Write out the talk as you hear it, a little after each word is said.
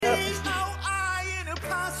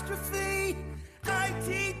apostrophe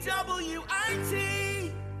ITWIT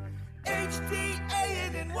HDANNY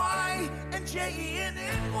and JENNY.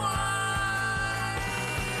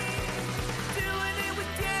 Doing it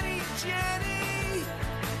with Danny and Jenny.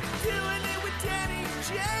 Doing it with Danny and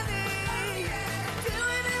Jenny.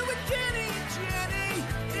 Doing it with Danny and Jenny.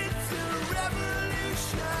 It's a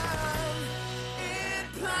revolution in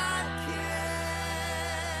podcast.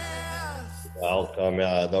 Welcome.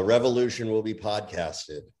 The revolution will be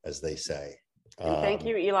podcasted, as they say. And thank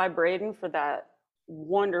you, Eli Braden, for that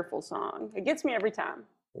wonderful song. It gets me every time.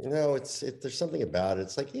 You know, there's something about it.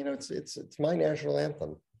 It's like, you know, it's my national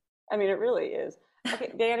anthem. I mean, it really is.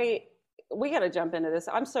 Okay, Danny, we got to jump into this.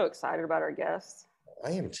 I'm so excited about our guests.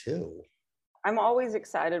 I am too. I'm always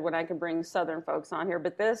excited when I can bring Southern folks on here,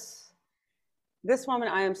 but this woman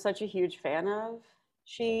I am such a huge fan of.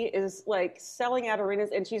 She is like selling out arenas,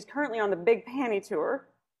 and she's currently on the Big Panty Tour.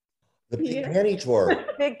 The Big Panty Tour.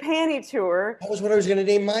 Big Panty Tour. That was what I was going to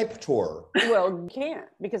name my tour. Well, you can't,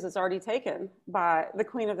 because it's already taken by the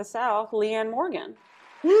Queen of the South, Leanne Morgan.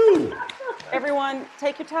 Woo! Everyone,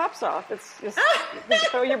 take your tops off. It's just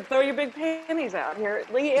throw your big panties out here.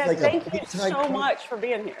 Leanne, like thank you so much for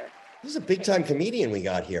being here. This is a big time comedian we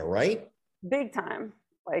got here, right? Big time.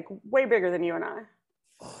 Like way bigger than you and I.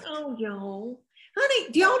 Oh, y'all. Honey,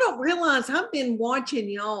 y'all don't realize I've been watching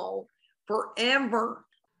y'all forever.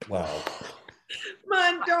 Wow.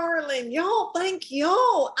 My darling, y'all, thank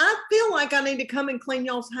y'all. I feel like I need to come and clean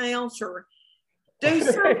y'all's house or do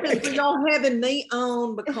something for y'all having me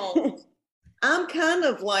on, because I'm kind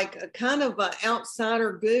of like a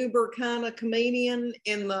outsider goober kind of comedian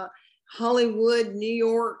in the Hollywood, New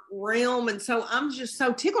York realm. And so I'm just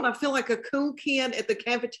so tickled. I feel like a cool kid at the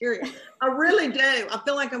cafeteria. I really do. I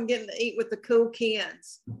feel like I'm getting to eat with the cool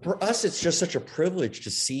kids. For us, it's just such a privilege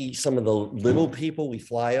to see some of the little people we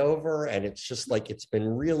fly over. And it's just like, it's been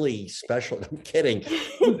really special. I'm kidding.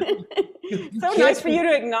 So nice for you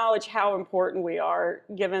to acknowledge how important we are,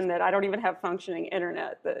 given that I don't even have functioning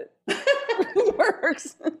internet that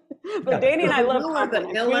works. But Danny and I love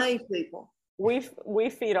compliments. LA people. We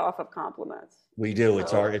feed off of compliments. We do.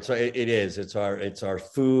 It's our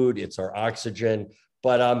food. It's our oxygen.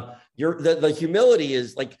 But the humility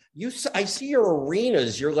is like I see your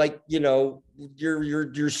arenas. You're like, you know,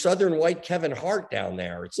 you're Southern white Kevin Hart down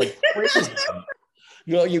there. It's like crazy.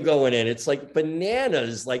 You know, you going in. It's like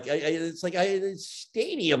bananas. Like it's like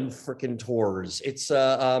stadium freaking tours. It's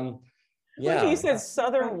yeah. You said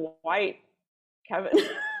Southern white Kevin.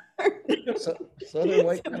 Southern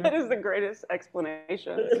white. That is the greatest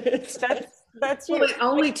explanation. That's well, it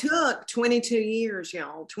only took 22 years,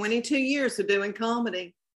 y'all. 22 years of doing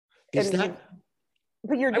comedy. But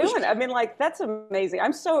you're doing it. I mean, like, that's amazing.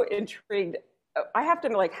 I'm so intrigued. I have to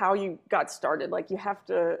know, like, how you got started. Like, you have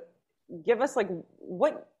to give us, like,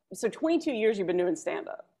 so 22 years you've been doing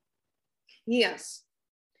stand-up. Yes.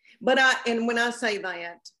 But when I say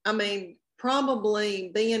that, I mean, probably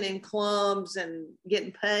being in clubs and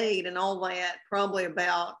getting paid and all that, probably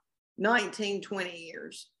about 19, 20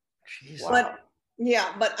 years. Jeez. But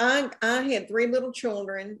yeah, but I had 3 little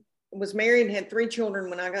children, was married and had 3 children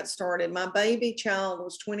when I got started. My baby child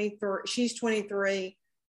was 23. She's 23.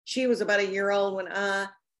 She was about a year old when I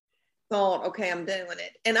thought, okay, I'm doing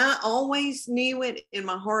it. And I always knew it in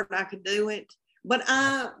my heart I could do it. But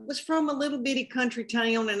I was from a little bitty country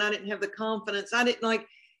town and I didn't have the confidence. I didn't like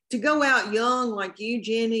to go out young like you,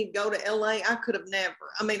 Jenny, go to LA. I could have never.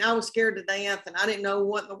 I mean, I was scared to death and I didn't know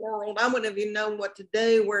what in the world. I wouldn't have even known what to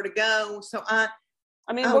do, where to go. So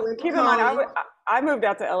keep in mind, I moved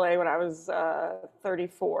out to LA when I was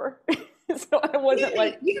 34. So I wasn't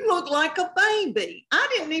like. You look like a baby.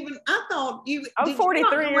 I thought you. I'm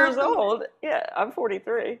 43 years old. Yeah, I'm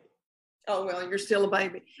 43. Oh, well, you're still a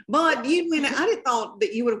baby. But I didn't thought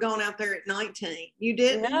that you would have gone out there at 19. You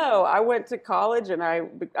didn't? No, I went to college and I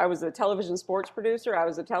was a television sports producer. I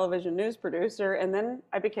was a television news producer. And then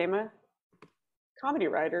I became a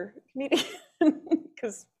comedian,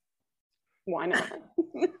 because why not?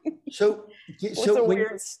 So it's a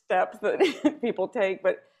weird step that people take,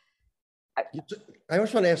 but I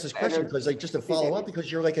always want to ask this question because, like, just to follow up, because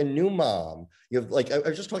you're like a new mom. You have, like, I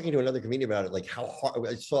was just talking to another comedian about it, like how hard.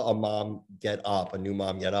 I saw a new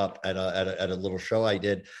mom get up at a little show I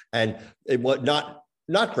did, and it was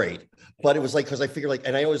not great, but it was like, because I figured, like,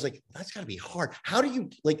 and I always like, that's got to be hard. How do you,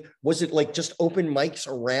 like, was it like just open mics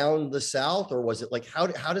around the South, or was it like how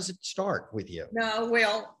does it start with you?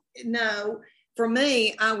 No. For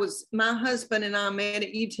me, my husband and I met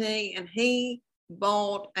at UT, and he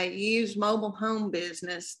bought a used mobile home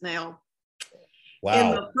business. Now,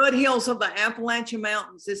 Wow. the foothills of the Appalachian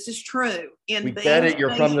Mountains. This is true. We get it.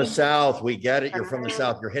 You're from the South. We get it. You're from the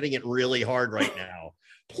South. You're hitting it really hard right now.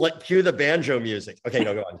 Cue the banjo music. Okay,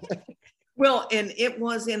 no, go on. Well, and it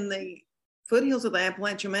was in the foothills of the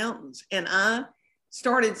Appalachian Mountains. And I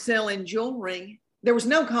started selling jewelry. There was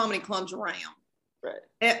no comedy clubs around. Right.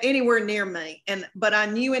 Anywhere near me. But I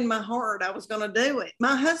knew in my heart I was going to do it.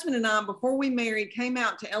 My husband and I, before we married, came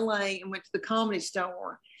out to LA and went to the Comedy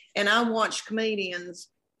Store. And I watched comedians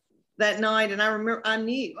that night. And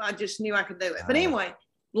I just knew I could do it. But anyway,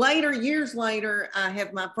 years later, I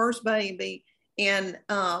have my first baby. And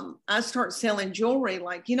I start selling jewelry.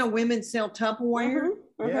 Like, women sell Tupperware.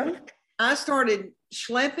 Mm-hmm. Mm-hmm. Yeah. I started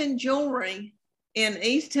schlepping jewelry in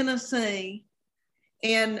East Tennessee.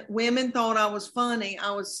 And women thought I was funny. I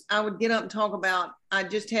would get up and talk about, I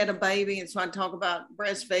just had a baby. And so I'd talk about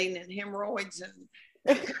breastfeeding and hemorrhoids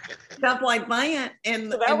and stuff like that.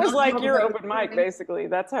 And so that was like your open mic, basically.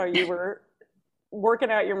 That's how you were working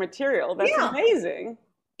out your material. That's amazing.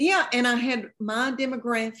 Yeah. And I had my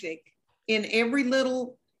demographic in every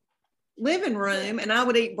little living room, and I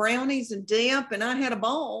would eat brownies and dip, and I had a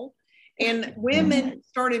ball. And women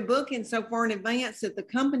started booking so far in advance that the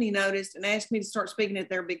company noticed and asked me to start speaking at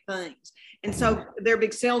their big things. And so their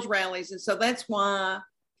big sales rallies. And so that's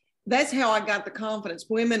how I got the confidence.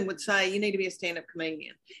 Women would say, you need to be a stand-up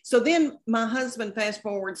comedian. So then my husband, fast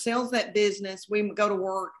forward, sells that business. We go to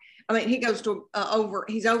work. I mean, he goes to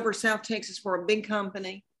he's over South Texas for a big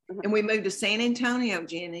company. And we moved to San Antonio,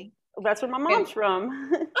 Jenny. That's where my mom's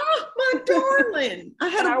from. Oh, my darling. I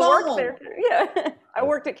had a ball. There. Yeah. I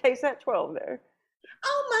worked at KSAT 12 there.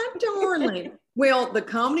 Oh, my darling. Well, the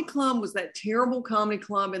comedy club was that terrible comedy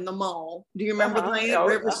club in the mall. Do you remember that?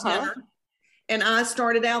 River Center. And I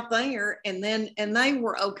started out there, and they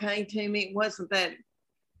were okay to me. It wasn't that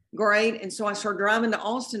great. And so I started driving to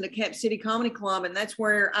Austin to Cap City Comedy Club, and that's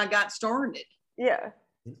where I got started. Yeah.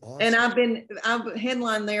 Awesome. And I've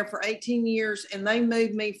headlined there for 18 years, and they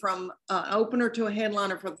moved me from opener to a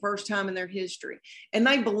headliner for the first time in their history. And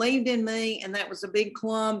they believed in me, and that was a big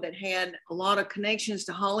club that had a lot of connections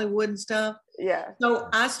to Hollywood and stuff. Yeah. So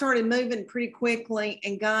I started moving pretty quickly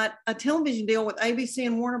and got a television deal with ABC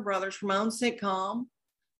and Warner Brothers for my own sitcom.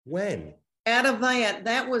 When? Out of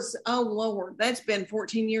that was, oh Lord, that's been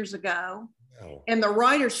 14 years ago. Wow. And the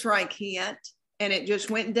writer's strike hit, and it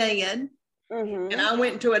just went dead. Mm-hmm. And I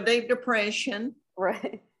went into a deep depression.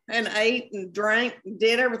 Right. And ate and drank, and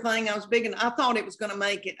did everything. I was big, and I thought it was going to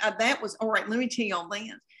make it. That was all right. Let me tell y'all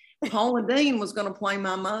then. Paula Deen was going to play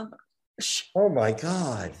my mother. Oh my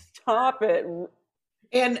God. Stop it.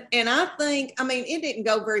 And I think, I mean, it didn't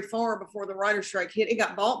go very far before the writer's strike hit. It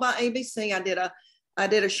got bought by ABC. I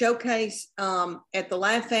did a showcase at the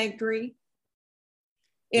Laugh Factory.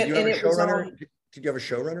 Did you have a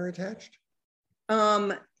showrunner attached?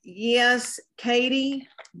 Yes, Katie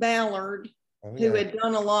Ballard, who had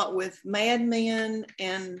done a lot with Mad Men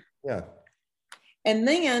and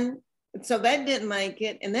then, so that didn't make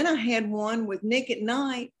it. And then I had one with Nick at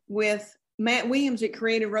Night with Matt Williams that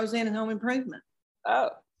created Roseanne and Home Improvement. Oh.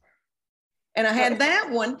 And I had that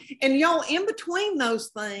one. And y'all, in between those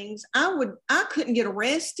things, I couldn't get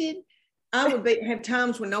arrested. I would have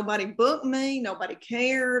times when nobody booked me, nobody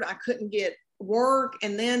cared. I couldn't get work.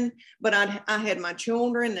 And then, but I had my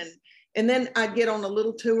children, and then I'd get on a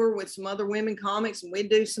little tour with some other women comics, and we'd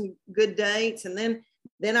do some good dates. And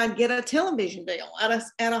then I'd get a television deal out of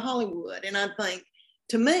Hollywood. And I'd think,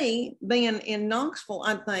 to me, being in Knoxville,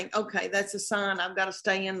 I'd think, okay, that's a sign. I've got to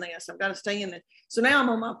stay in this. I've got to stay in it. So now I'm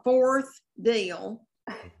on my fourth deal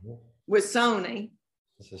with Sony.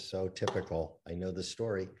 This is so typical. I know the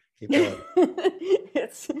story. Keep going.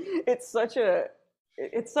 It's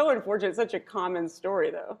so unfortunate. It's such a common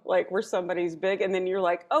story, though. Like, where somebody's big, and then you're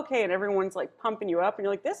like, okay, and everyone's like pumping you up, and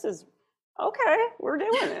you're like, this is okay. We're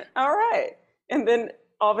doing it. All right. And then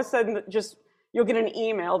all of a sudden, you'll get an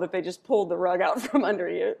email that they just pulled the rug out from under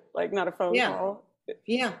you, like not a phone call.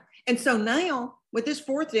 Yeah. And so now with this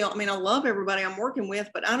fourth deal, I mean, I love everybody I'm working with,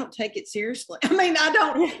 but I don't take it seriously. I mean, I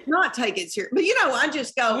don't not take it seriously, but I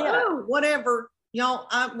just go, oh, whatever, y'all,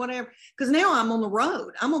 whatever. Because now I'm on the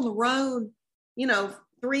road. I'm on the road,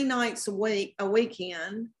 3 nights a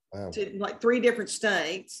weekend to like 3 different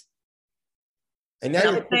states. And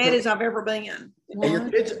now as bad as I've ever been.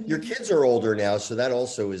 And your kids are older now, so that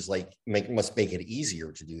also is like must make it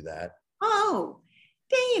easier to do that. Oh,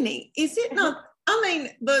 Danny, is it not? I mean,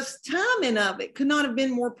 the timing of it could not have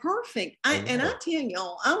been more perfect. And I tell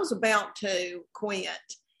y'all, I was about to quit.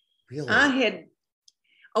 Really?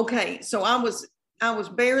 So was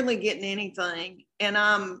barely getting anything. And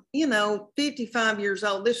I'm, 55 years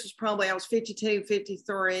old. This was probably, I was 52,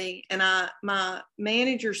 53. And my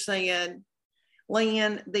manager said,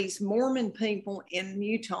 Lynn, these Mormon people in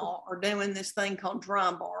Utah are doing this thing called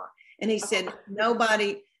Dry Bar. And he said,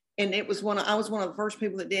 nobody, and I was one of the first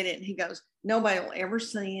people that did it. And he goes, nobody will ever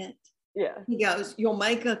see it. Yeah. He goes, you'll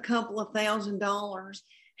make a couple of $1,000s.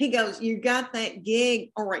 He goes, you got that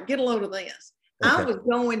gig. All right, get a load of this. Okay. I was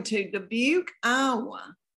going to Dubuque,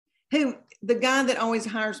 Iowa, the guy that always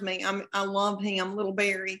hires me, I love him, Little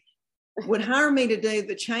Barry, would hire me to do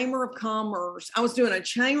the Chamber of Commerce. I was doing a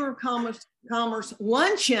Chamber of Commerce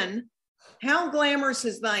luncheon. How glamorous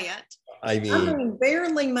is that? I mean,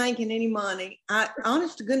 barely making any money.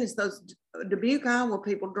 Honest to goodness, those Dubuque, Iowa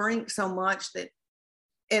people drink so much that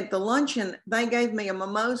at the luncheon, they gave me a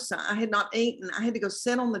mimosa. I had not eaten. I had to go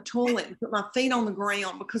sit on the toilet and put my feet on the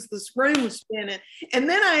ground because this room was spinning. And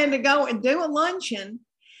then I had to go and do a luncheon.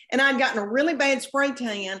 And I'd gotten a really bad spray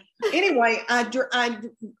tan. Anyway,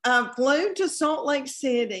 I flew to Salt Lake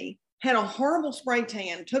City, had a horrible spray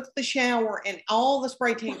tan, took the shower, and all the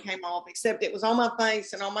spray tan came off, except it was on my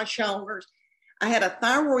face and on my shoulders. I had a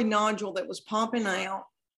thyroid nodule that was popping out.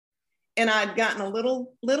 And I'd gotten a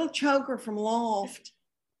little choker from Loft.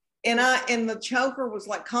 And the choker was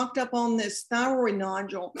like cocked up on this thyroid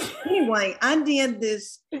nodule. Anyway, I did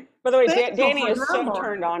this. By the way, Danny is so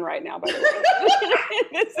turned on right now, by the way.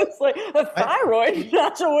 This is like a thyroid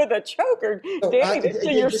nodule with a choker. Danny, these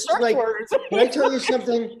are your search words. Can I tell you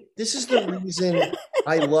something? This is the reason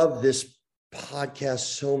I love this podcast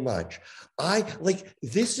so much.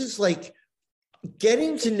 This is like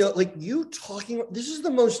getting to know, like you talking, this is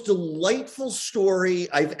the most delightful story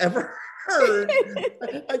I've ever heard.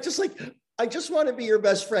 I just want to be your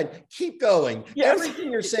best friend. Keep going. Yes.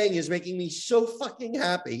 Everything you're saying is making me so fucking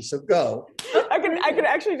happy. So go. I can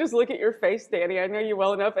actually just look at your face, Danny. I know you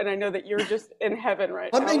well enough, and I know that you're just in heaven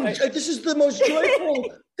right now. This is the most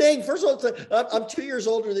joyful thing. First of all, I'm 2 years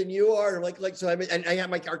older than you are. And I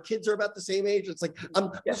have our kids are about the same age. It's like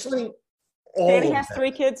I'm just letting all. Danny has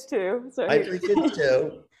 3 kids too. So I have 3 kids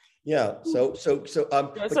too. Yeah. So sorry.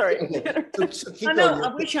 I know.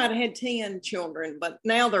 I wish I'd had 10 children, but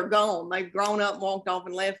now they're gone. They've grown up, walked off,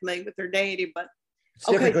 and left me with their daddy. But it's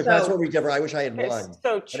different because that's what we differ. I wish I had one.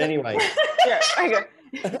 But anyway. Yeah. I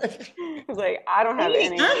was like, I don't have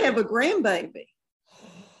any. I have a grandbaby.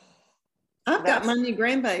 I've got my new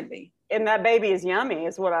grandbaby. And that baby is yummy,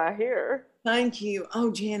 is what I hear. Thank you.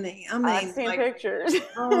 Oh, Jenny. I mean, I've seen pictures.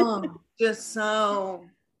 Just so.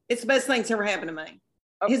 It's the best thing that's ever happened to me.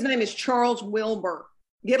 Okay. His name is Charles Wilbur.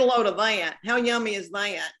 Get a load of that. How yummy is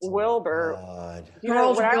that? Wilbur.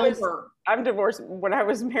 Charles Wilbur. I'm divorced. When I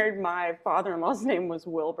was married, my father-in-law's name was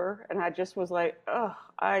Wilbur. And I just was like, oh,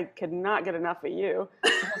 I could not get enough of you.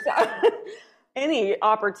 Any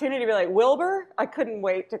opportunity to be like, Wilbur? I couldn't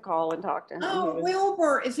wait to call and talk to him. Oh,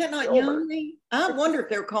 Wilbur. Is that not yummy? I wonder if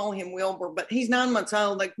they're calling him Wilbur, but he's 9 months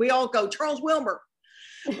old. Like we all go, Charles Wilbur.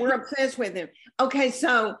 We're obsessed with him. Okay,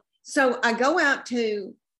 so I go out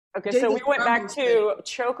to. Okay, so we went back to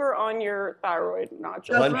choker on your thyroid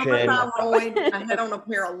nodule. Thyroid. I had on a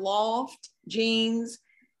pair of Loft jeans.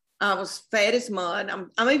 I was fat as mud.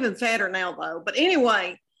 I'm even fatter now though. But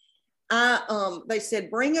anyway, they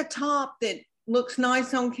said bring a top that looks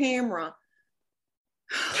nice on camera.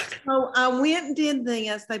 So I went and did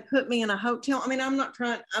this. They put me in a hotel. I am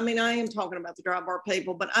talking about the Dry Bar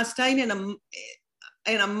people, but I stayed in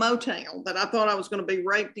a motel that I thought I was going to be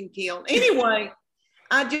raped and killed. Anyway,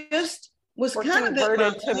 I just was kind of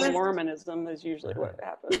converted to Mormonism is usually what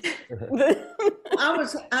happens.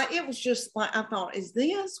 It was just like, I thought, is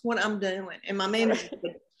this what I'm doing? And my manager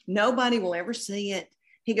said, nobody will ever see it.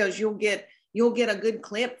 He goes, you'll get a good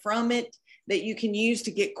clip from it that you can use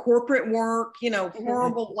to get corporate work,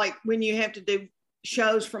 horrible, like when you have to do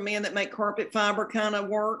shows for men that make carpet fiber kind of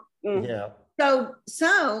work. Yeah. So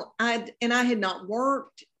I had not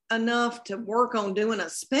worked enough to work on doing a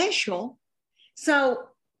special. So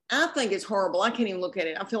I think it's horrible. I can't even look at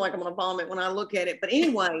it. I feel like I'm going to vomit when I look at it. But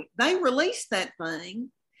anyway, they released that thing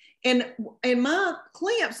and my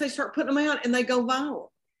clips, they start putting them out and they go viral.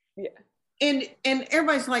 Yeah. And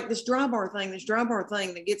everybody's like this dry bar thing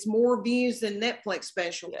that gets more views than Netflix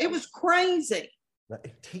special. Yeah. It was crazy.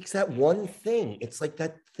 It takes that one thing. It's like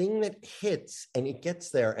that thing that hits and it gets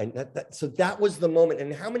there. And so that was the moment.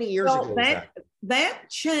 And how many years ago was that? That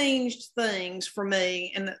changed things for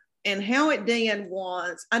me. And how it did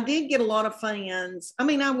was I did get a lot of fans. I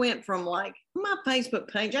mean, I went from like my Facebook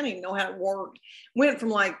page, I didn't even know how it worked. Went from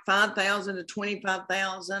like 5,000 to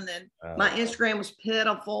 25,000 and my Instagram was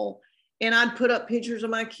pitiful. and I'd put up pictures of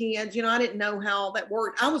my kids. I didn't know how all that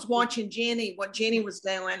worked. I was watching Jenny, what Jenny was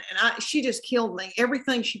doing, and she just killed me.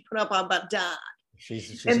 Everything she put up, I about died.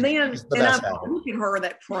 She's and then the and I best thought, look at her,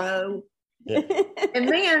 that pro. Yeah. And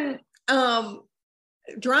then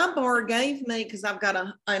Dry Bar gave me, because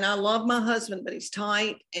and I love my husband, but he's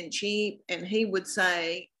tight and cheap, and he would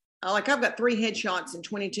say, like, I've got 3 headshots in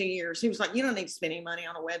 22 years. He was like, you don't need to spend any money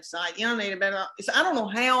on a website. You don't need a better. So I don't know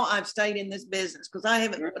how I've stayed in this business, because I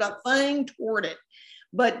haven't put a thing toward it.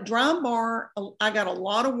 But Dry Bar, I got a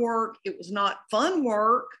lot of work. It was not fun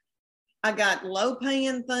work. I got low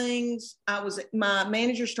paying things. My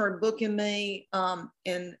manager started booking me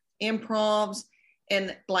in improvs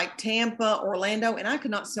in like Tampa, Orlando, and I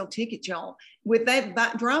could not sell tickets, y'all. With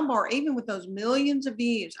that Dry Bar, even with those millions of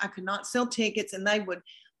views, I could not sell tickets, and they would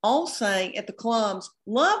all say at the clubs,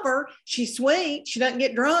 love her, she's sweet, she doesn't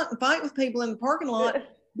get drunk and fight with people in the parking lot,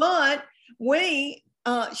 but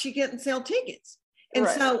she couldn't sell tickets. And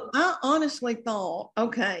right. So I honestly thought,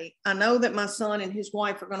 okay, I know that my son and his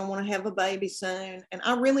wife are going to want to have a baby soon. And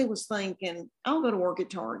I really was thinking, I'll go to work at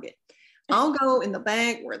Target. I'll go in the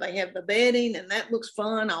back where they have the bedding, and that looks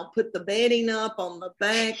fun. I'll put the bedding up on the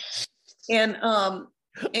back. And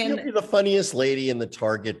you'll be the funniest lady in the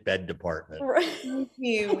Target bed department. Right. Thank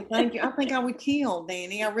you. I think I would kill,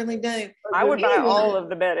 Danny. I really do. I would buy all of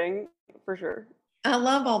the bedding for sure. I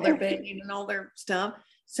love all their bedding and all their stuff.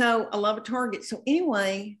 So I love a Target. So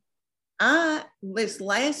anyway, this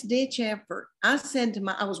last ditch effort, I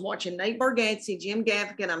was watching Nate Bargatze, Jim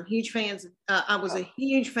Gaffigan. I'm huge fans. I was a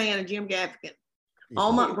huge fan of Jim Gaffigan.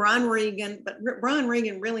 Brian Regan, but Brian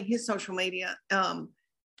Regan, really, his social media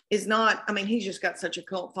is not, he's just got such a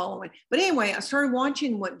cult following. But anyway, I started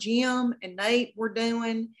watching what Jim and Nate were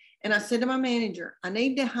doing. And I said to my manager, I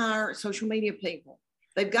need to hire social media people.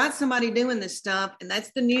 They've got somebody doing this stuff, and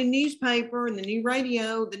that's the new newspaper and the new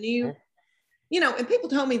radio, the new, and people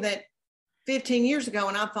told me that 15 years ago,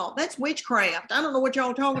 and I thought, that's witchcraft. I don't know what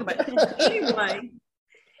y'all are talking about. Anyway,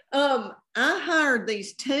 I hired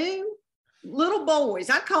these 2 little boys.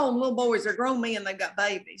 I call them little boys. They're grown men. They've got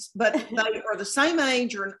babies, but they are the same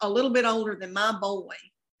age or a little bit older than my boy.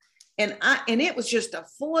 And it was just a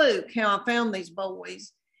fluke how I found these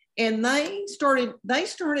boys. And they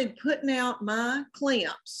started putting out my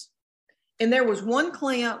clips. And there was one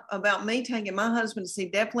clip about me taking my husband to see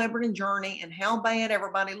Def Leppard and Journey and how bad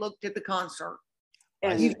everybody looked at the concert.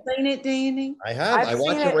 And you've seen it, Danny? I have. I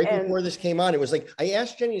watched it right before this came on. It was like, I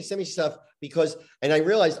asked Jenny to send me stuff and I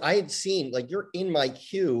realized I had seen, like, you're in my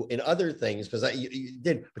queue in other things because you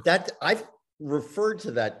did, but I've referred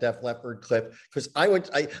to that Def Leppard clip because I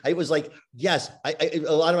was like, yes, a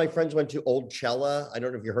lot of my friends went to Old Cella. I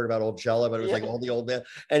don't know if you heard about Old Cella, but it was like all the old men.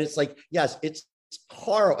 And it's like, yes, it's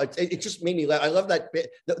horrible. It just made me laugh. I love that bit.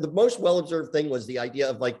 The most well-observed thing was the idea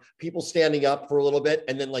of like people standing up for a little bit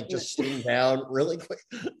and then like just sitting down really quick.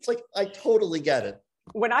 It's like, I totally get it.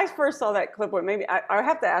 When I first saw that clip, I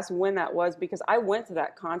have to ask when that was, because I went to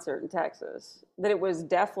that concert in Texas, that it was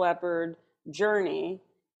Def Leppard, Journey,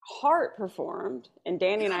 Heart performed, and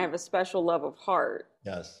Danny and I have a special love of Heart.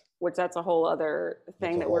 Yes. Which that's a whole other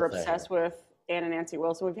thing that we're obsessed with. Ann and Nancy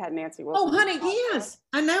Wilson. We've had Nancy Wilson. Oh, honey, yes.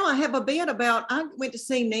 I know. I have a bit about, I went to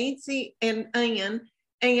see Nancy and Ann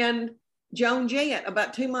and Joan Jett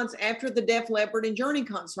about 2 months after the Def Leppard and Journey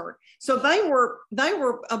concert. So they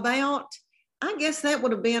were about, I guess that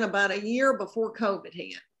would have been about a year before COVID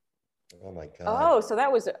hit. Oh my God. Oh, so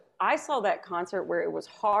I saw that concert where it was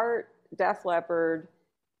Heart, Def Leppard,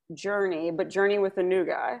 Journey, but Journey with the new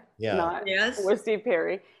guy. Yeah. Not with Steve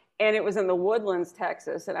Perry. And it was in the Woodlands,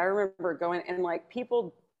 Texas. And I remember going and like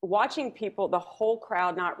watching the whole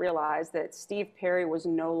crowd not realize that Steve Perry was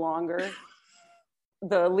no longer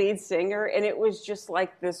the lead singer. And it was just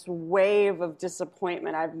like this wave of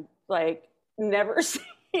disappointment I've like never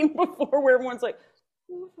seen before, where everyone's like,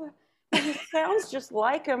 it sounds just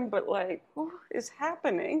like him, but like, what is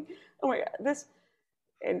happening? Oh my God,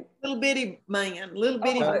 and little bitty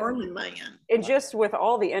Mormon man. And just with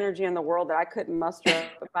all the energy in the world that I couldn't muster up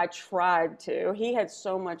if I tried to. He had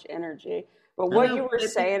so much energy. But what you were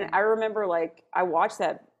saying, I remember like I watched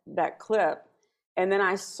that clip, and then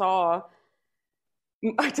I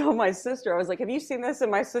told my sister, I was like, have you seen this?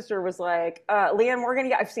 And my sister was like, Leanne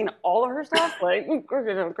Morgan, I've seen all of her stuff. Like, we're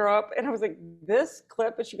going to grow up. And I was like, this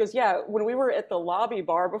clip? And she goes, yeah, when we were at the lobby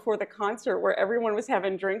bar before the concert where everyone was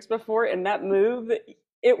having drinks before, and that move,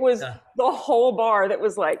 it was the whole bar that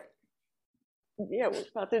was like Yeah, we're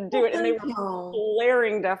about to do it. And they were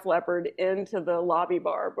blaring Def Leppard into the lobby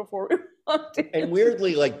bar before we walked in. And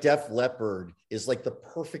weirdly, like Def Leppard is like the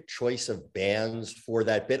perfect choice of bands for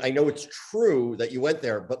that bit. I know it's true that you went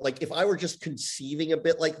there, but like if I were just conceiving a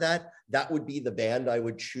bit like that, that would be the band I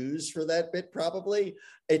would choose for that bit probably.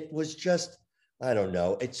 It was just, I don't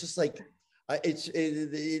know. It's just like,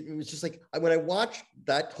 it was just like, when I watched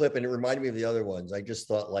that clip and it reminded me of the other ones, I just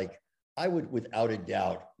thought like, I would without a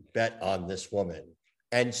doubt bet on this woman.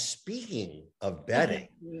 And speaking of betting,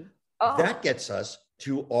 that gets us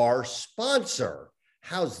to our sponsor.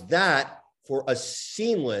 How's that for a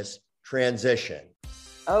seamless transition?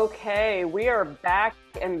 Okay, we are back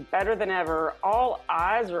and better than ever. All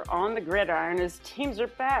eyes are on the gridiron as teams are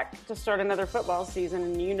back to start another football season.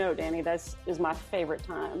 And you know, Danny, that is my favorite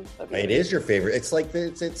time. It is your favorite. It's like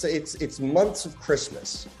it's months of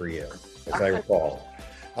Christmas for you, as I recall.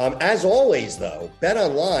 As always, though,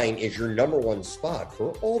 BetOnline is your number one spot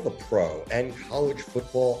for all the pro and college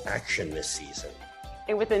football action this season.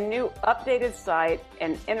 And with a new updated site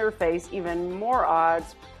and interface, even more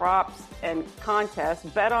odds, props, and contests,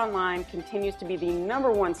 BetOnline continues to be the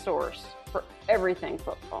number one source for everything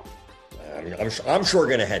football. I'm sure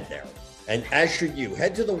going to head there. And as should you.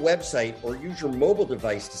 Head to the website or use your mobile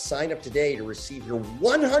device to sign up today to receive your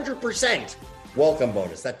 100% welcome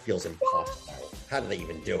bonus. That feels impossible. How do they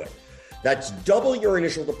even do it? That's double your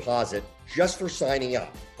initial deposit just for signing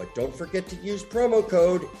up. But don't forget to use promo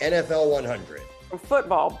code NFL100. From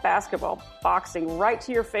football, basketball, boxing, right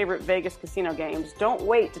to your favorite Vegas casino games, don't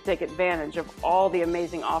wait to take advantage of all the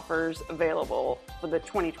amazing offers available for the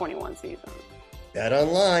 2021 season.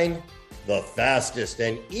 BetOnline, the fastest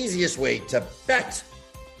and easiest way to bet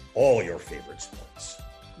all your favorite sports.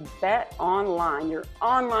 BetOnline, your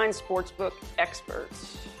online sportsbook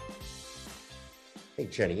experts. Hey,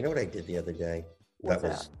 Jenny, you know what I did the other day?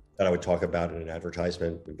 That I would talk about in an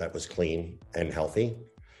advertisement that was clean and healthy?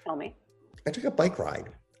 Tell me. I took a bike ride.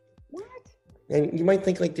 What? And you might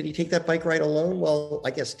think, like, did he take that bike ride alone? Well, I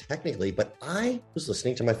guess technically, but I was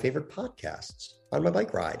listening to my favorite podcasts on my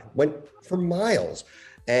bike ride. Went for miles.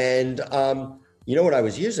 And you know what I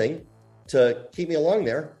was using to keep me along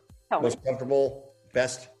there? Most comfortable,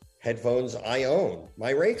 best headphones I own,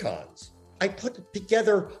 my Raycons. I put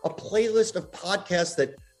together a playlist of podcasts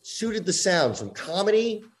that suited the sounds, from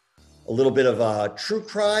comedy, a little bit of true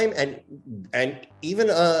crime, and even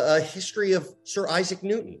a history of Sir Isaac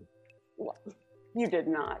Newton. You did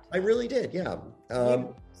not. I really did, yeah.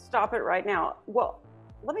 Stop it right now. Well,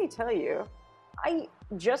 let me tell you, I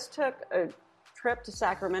just took a trip to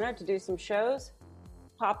Sacramento to do some shows,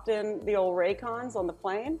 popped in the old Raycons on the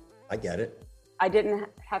plane. I get it. I didn't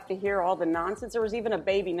have to hear all the nonsense. There was even a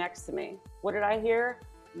baby next to me. What did I hear?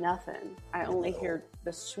 Nothing. I only heard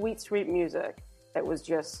the sweet, sweet music that was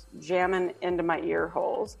just jamming into my ear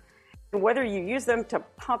holes. And whether you use them to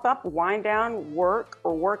pump up, wind down, work,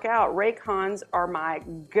 or work out, Raycons are my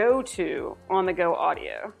go-to on-the-go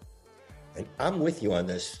audio. And I'm with you on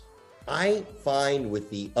this. I find with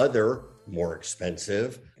the other more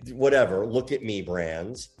expensive, whatever, look at me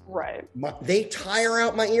brands. Right. They tire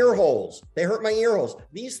out my ear holes. They hurt my ear holes.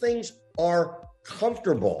 These things are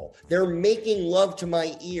comfortable. They're making love to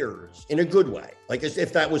my ears in a good way. Like as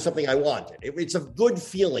if that was something I wanted. It's a good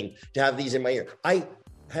feeling to have these in my ear. I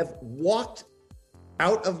have walked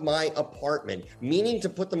out of my apartment, meaning to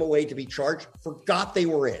put them away to be charged, forgot they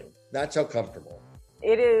were in. That's how comfortable.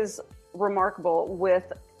 It is remarkable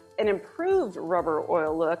with an improved rubber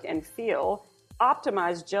oil look and feel,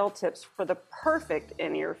 optimized gel tips for the perfect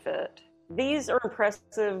in-ear fit. These are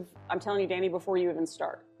impressive, I'm telling you, Danny, before you even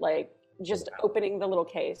start. Like, just opening the little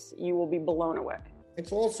case, you will be blown away.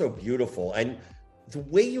 It's also beautiful. And the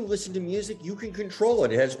way you listen to music, you can control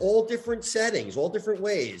it. It has all different settings, all different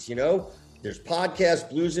ways, you know? There's podcast,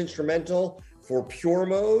 blues instrumental for pure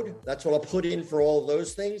mode. That's what I'll put in for all of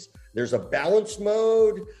those things. There's a balanced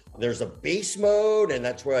mode. There's a bass mode. And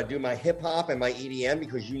that's where I do my hip hop and my EDM,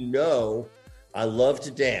 because you know I love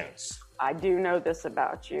to dance. I do know this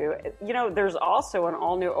about you. You know, there's also an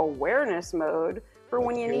all-new awareness mode for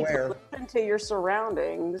when you need to listen to your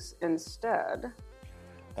surroundings instead.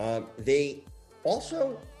 They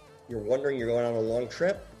also, you're wondering, you're going on a long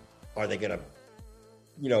trip. Are they going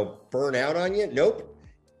to, burn out on you? Nope.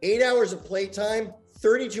 8 hours of playtime,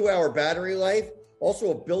 32-hour battery life,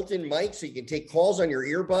 also a built-in mic so you can take calls on your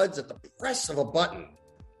earbuds at the press of a button.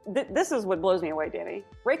 This is what blows me away, Danny.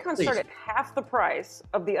 Raycons start at half the price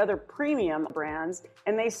of the other premium brands,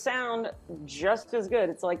 and they sound just as good.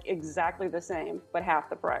 It's like exactly the same, but half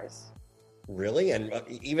the price. Really? And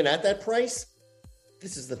even at that price,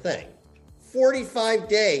 this is the thing.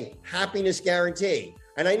 45-day happiness guarantee.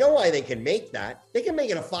 And I know why they can make that. They can make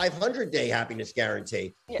it a 500-day happiness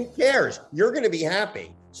guarantee. Yeah. Who cares? You're going to be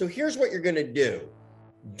happy. So here's what you're going to do.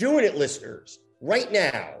 Doing it, listeners. Right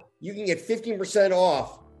now, you can get 15%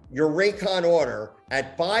 off your Raycon order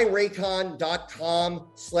at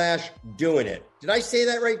buyraycon.com/doingit. Did I say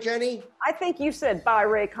that right, Jenny? I think you said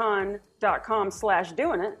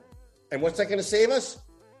buyraycon.com/doingit. And what's that going to save us?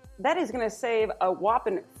 That is going to save a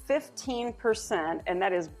whopping 15%, and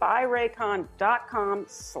that is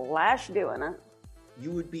buyraycon.com/doingit.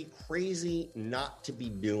 You would be crazy not to be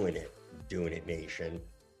doing it, Nation.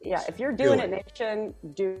 Yeah, if you're doing it, Nation,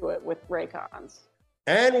 do it with Raycons.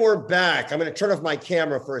 And we're back. I'm going to turn off my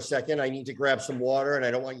camera for a second. I need to grab some water, and I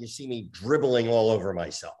don't want you to see me dribbling all over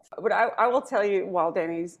myself. But I will tell you, while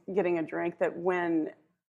Danny's getting a drink, that when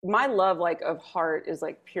my love of heart is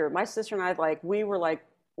pure. My sister and I we were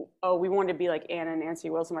we wanted to be like Anna and Nancy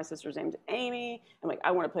Wilson. My sister's name's Amy. I'm I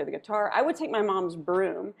want to play the guitar. I would take my mom's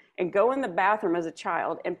broom and go in the bathroom as a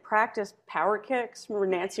child and practice power kicks. Remember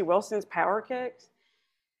Nancy Wilson's power kicks?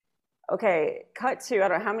 Okay, cut to, I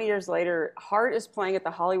don't know how many years later, Heart is playing at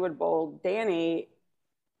the Hollywood Bowl. Danny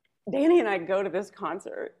and I go to this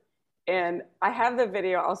concert, and I have the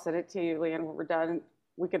video. I'll send it to you, Leanne, when we're done.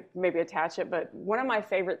 We could maybe attach it, but one of my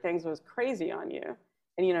favorite things was Crazy on You.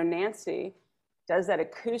 And, Nancy does that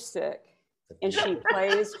acoustic, and she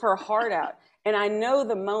plays her heart out. And I know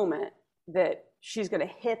the moment that she's going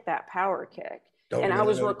to hit that power kick. I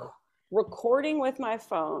was recording with my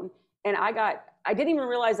phone, and I didn't even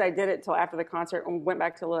realize I did it until after the concert and went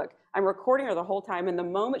back to look. I'm recording her the whole time, and the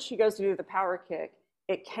moment she goes to do the power kick,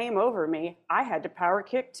 it came over me. I had to power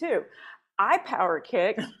kick too. I power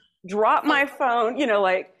kick, drop my phone,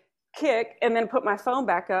 kick, and then put my phone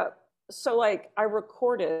back up. So I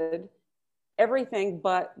recorded everything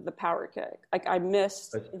but the power kick. I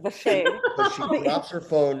missed the fade. But she drops her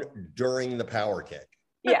phone during the power kick.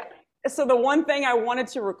 Yeah. So the one thing I wanted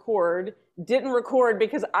to record didn't record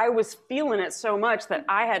because I was feeling it so much that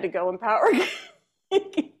I had to go and power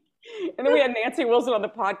kick. And then we had Nancy Wilson on the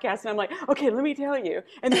podcast, and I'm like, okay, let me tell you.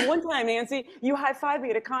 And then one time, Nancy, you high-fived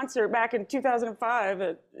me at a concert back in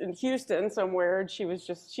 2005 in Houston somewhere, and she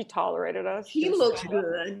tolerated us. She looks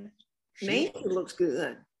good. Nancy looks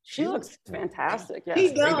good. She looks fantastic. Yeah.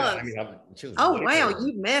 She does. Wow,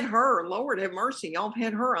 you met her. Lord have mercy. Y'all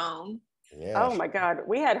had her on. Yeah, oh, my God.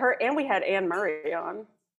 We had her, and we had Anne Murray on.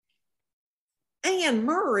 Anne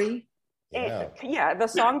Murray? Yeah, the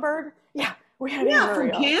songbird. Yeah, we had Anne Murray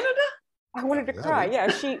from on. Canada? I wanted to cry. Yeah,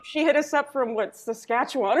 she hit us up from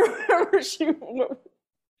Saskatchewan or whatever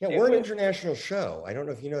Yeah, we're an international show. I don't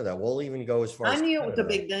know if you know that. We'll even go as far as I knew it was a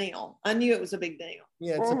Canada. big deal. I knew it was a big deal.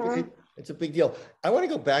 Yeah, it's a big deal. I want to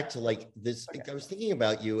go back to this. I was thinking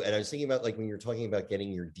about you, and I was thinking about when you were talking about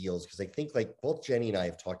getting your deals, because I think both Jenny and I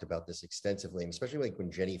have talked about this extensively, and especially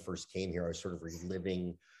when Jenny first came here, I was sort of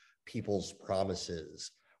reliving people's promises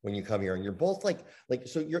when you come here, and you're both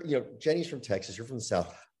so you're Jenny's from Texas, you're from the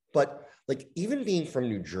South, but even being from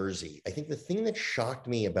New Jersey, I think the thing that shocked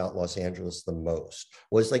me about Los Angeles the most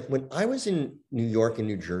was when I was in New York and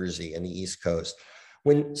New Jersey and the East Coast,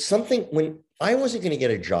 when I wasn't going to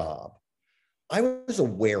get a job, I was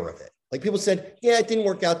aware of it. People said, yeah, it didn't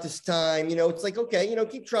work out this time. It's okay,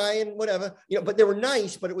 keep trying, whatever, but they were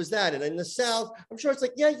nice, but it was that. And in the South, I'm sure it's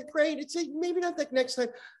yeah, you're great. It's maybe not that next time.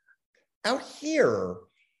 Out here,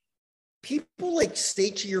 people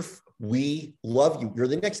say to your, we love you. You're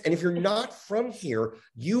the next. And if you're not from here,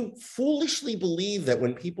 you foolishly believe that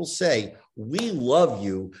when people say, we love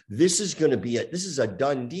you, this is a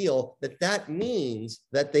done deal, that means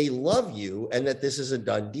that they love you and that this is a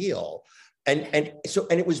done deal. And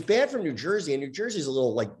it was bad from New Jersey, and New Jersey is a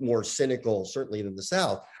little more cynical, certainly, than the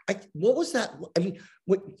South. What was that? I mean,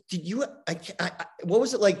 what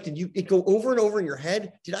was it like? Did it go over and over in your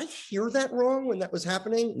head? Did I hear that wrong when that was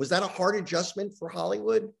happening? Was that a hard adjustment for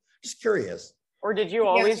Hollywood? Just curious. Or did you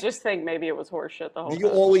always just think maybe it was horseshit the whole time? Did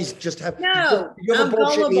you always just have, no, you have a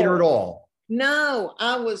bullshit meter at all? No,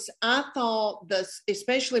 I thought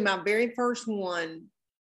especially my very first one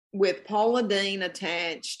with Paula Deen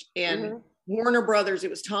attached and Warner Brothers, it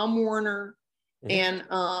was Tom Warner and,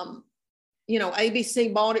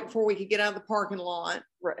 ABC bought it before we could get out of the parking lot.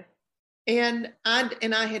 Right. And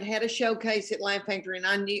I had a showcase at Laugh Factory, and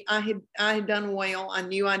I knew I had done well. I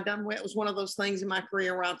knew I'd done well. It was one of those things in my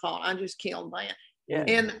career where I thought I just killed that. Yeah.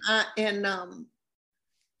 And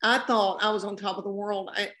I thought I was on top of the world,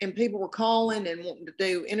 and people were calling and wanting to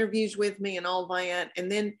do interviews with me and all that.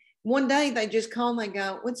 And then one day they just call and they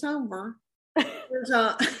go, "It's over. There's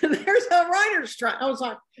a writer's strike." I was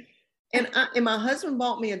like, and my husband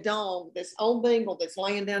bought me a dog, this old beagle that's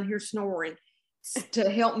laying down here snoring. to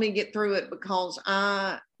help me get through it because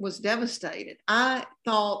I was devastated. I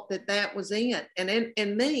thought that was it.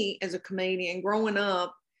 And me as a comedian growing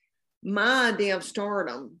up, my idea of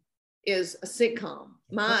stardom is a sitcom.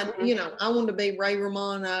 I wanted to be Ray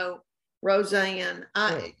Romano, Roseanne.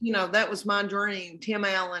 That was my dream, Tim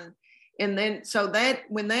Allen. And then, so that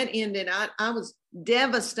when that ended, I was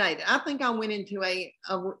devastated. I think I went into a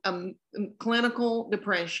clinical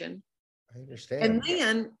depression. I understand. And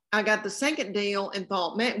then I got the second deal and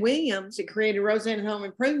thought Matt Williams, that created Roseanne and Home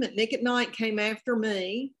Improvement, Nick at Night came after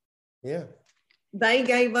me. Yeah. They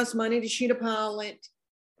gave us money to shoot a pilot.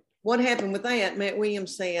 What happened with that? Matt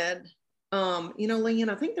Williams said, Leanne,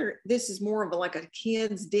 I think this is more of a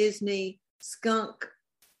kid's Disney skunk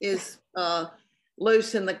is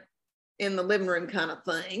loose in the living room kind of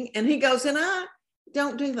thing. And he goes, and I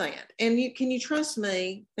don't do that. And can you trust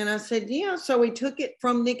me? And I said, yeah. So we took it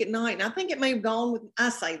from Nick at Night. And I think it may have gone with, I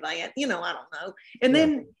say that, I don't know. And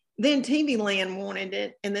then TV Land wanted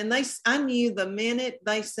it. And then I knew the minute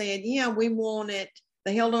they said, yeah, we want it.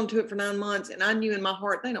 They held on to it for 9 months. And I knew in my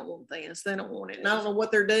heart, they don't want this. They don't want it. And I don't know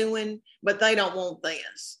what they're doing, but they don't want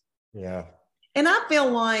this. Yeah. And I feel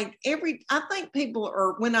like I think people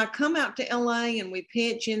are, when I come out to LA and we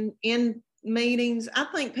pitch in meetings, I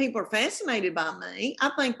think people are fascinated by me. I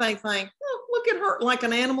think they think, oh, look at her, like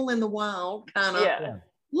an animal in the wild kind of,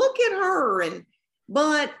 look at her.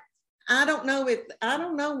 But I don't know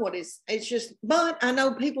what it's just, but I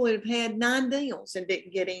know people that have had 9 deals and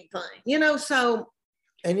didn't get anything, so.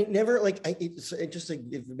 And it never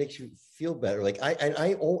it makes you feel better. Like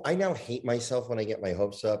I now hate myself when I get my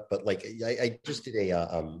hopes up, but I just did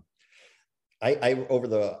over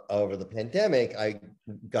the pandemic, I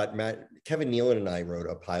got Kevin Nealon and I wrote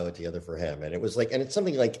a pilot together for him. And it was and it's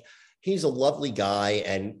something he's a lovely guy.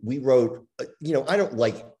 And we wrote, I don't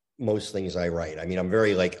like most things I write. I mean, I'm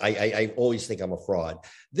very I always think I'm a fraud.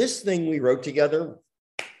 This thing we wrote together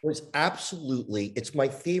was it's my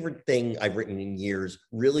favorite thing I've written in years.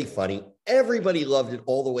 Really funny. Everybody loved it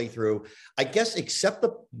all the way through. I guess except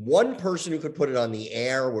the one person who could put it on the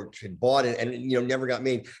air, which had bought it and never got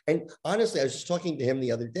made. And honestly, I was just talking to him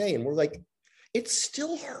the other day, and we're like, it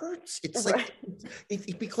still hurts.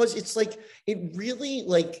 It's because it's it really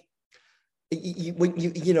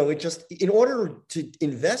it just, in order to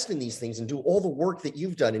invest in these things and do all the work that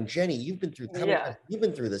you've done, and Jenny, you've been through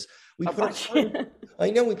this. We put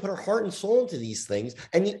our heart and soul into these things,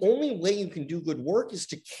 and the only way you can do good work is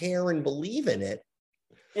to care and believe in it.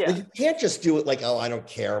 Yeah. You can't just do it I don't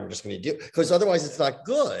care, I'm just going to do it, because otherwise it's not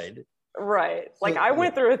good. Right. I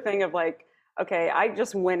went through a thing of okay, I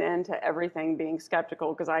just went into everything being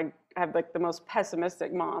skeptical because I have the most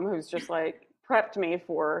pessimistic mom who's just prepped me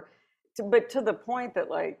for. But to the point that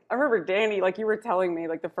I remember Danny, you were telling me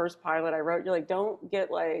the first pilot I wrote, you're don't get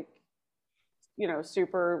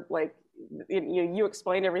super you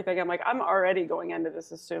explained everything. I'm I'm already going into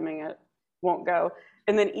this assuming it won't go.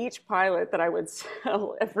 And then each pilot that I would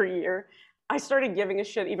sell every year, I started giving a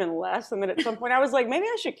shit even less. And then at some point I was maybe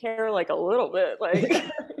I should care a little bit,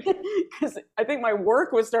 because I think my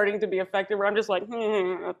work was starting to be affected where I'm just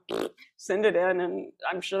send it in and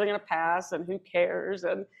I'm sure they're going to pass and who cares.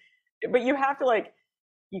 But you have to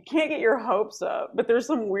you can't get your hopes up, but there's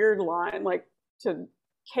some weird line to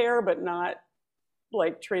care but not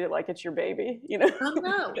treat it like it's your baby, I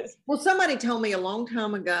know. Well, somebody told me a long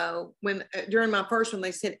time ago when during my first one,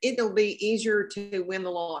 they said it'll be easier to win the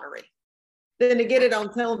lottery than to get it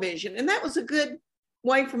on television. And that was a good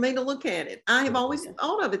way for me to look at it. I have always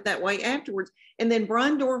thought of it that way afterwards. And then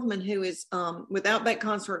Brian Dorfman, who is with Outback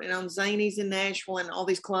Concert and on Zanies in Nashville and all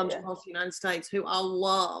these clubs across the United States, who I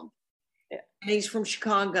love. Yeah. And he's from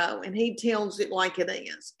Chicago, and he tells it like it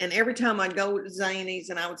is. And every time I'd go to Zanies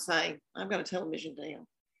and I would say, I've got a television deal.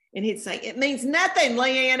 And he'd say, it means nothing,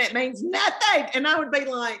 Leanne. It means nothing. And I would be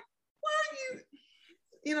like, why are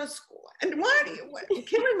you, and why do you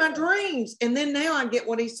killing my dreams? And then now I get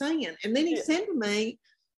what he's saying. And then he said to me,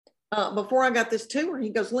 before I got this tour, he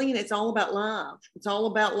goes, Leanne, it's all about live. It's all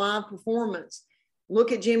about live performance.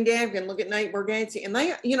 Look at Jim Gaffigan, look at Nate Bargatze. And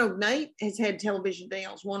they, Nate has had television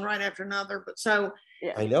deals, one right after another. But so.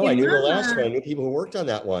 Yeah. I know. I knew the last one. I knew people who worked on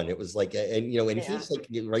that one. It was he's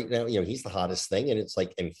right now, he's the hottest thing. And it's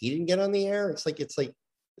and he didn't get on the air.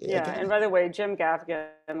 Yeah. And by the way, Jim Gaffigan,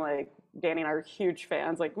 Danny and I are huge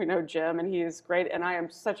fans. We know Jim and he is great. And I am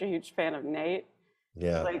such a huge fan of Nate.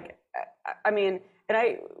 Yeah. And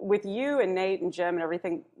with you and Nate and Jim and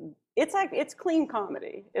everything, it's clean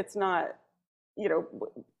comedy. It's not,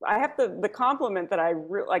 I have the compliment that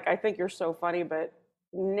I think you're so funny, but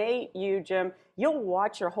Nate, you, Jim, you'll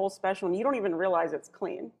watch your whole special and you don't even realize it's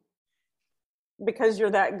clean. because you're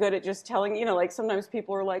that good at just telling, like sometimes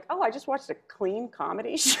people are like, oh, I just watched a clean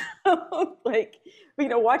comedy show. Like,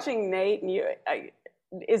 watching Nate and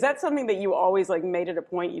is that something that you always like made it a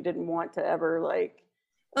point you didn't want to ever like?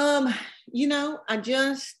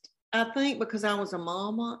 I think because I was a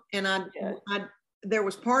mama and there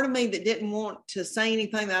was part of me that didn't want to say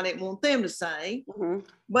anything that I didn't want them to say,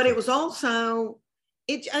 but it was also,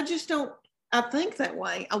 I just don't, I think that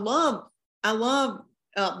way. I love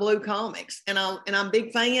Blue Comics and I'm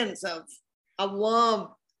big fans of, I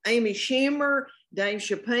love Amy Schumer, Dave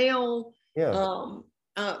Chappelle. Yeah.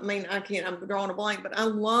 I'm drawing a blank, but I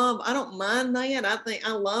don't mind that. I think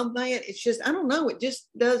I love that. It's just, I don't know. It just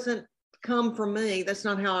doesn't come from me. That's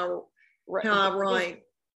not how I write.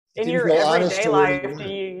 In your everyday life, do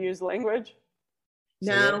you use language?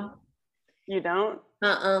 No. You don't?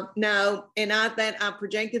 No. And I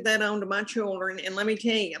projected that onto my children. And let me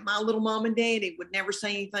tell you, my little mom and daddy would never say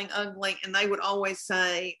anything ugly. And they would always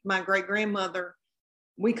say, my great grandmother,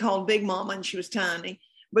 we called Big Mama and she was tiny.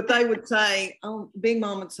 But they would say, Big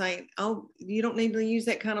Mom would say, oh, you don't need to use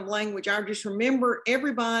that kind of language. I just remember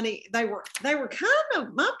everybody,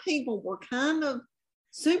 my people were kind of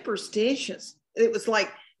superstitious. It was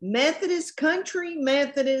like Methodist, country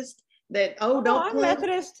Methodist, I'm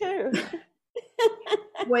Methodist too.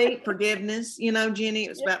 Wait, forgiveness. Jenny, it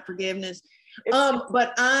was about forgiveness.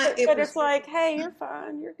 It's like, hey, you're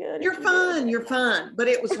fine. You're good. You're fine. But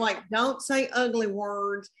it was like, don't say ugly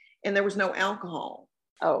words. And there was no alcohol.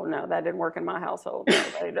 Oh no, that didn't work in my household.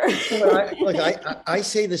 I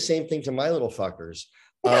say the same thing to my little fuckers.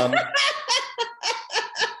 When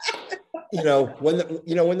they're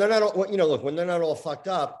not all, when they're not all fucked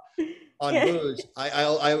up on booze,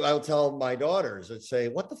 I'll tell my daughters and say,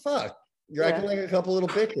 "What the fuck? You're acting like a couple little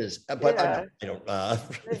bitches." But I don't.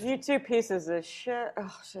 You two pieces of shit.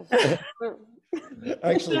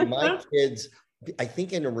 Actually, my kids, I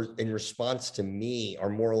think in response to me, are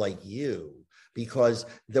more like you. Because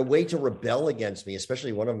the way to rebel against me,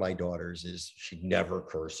 especially one of my daughters, is she never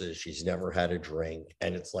curses. She's never had a drink.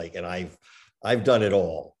 And it's like, and I've done it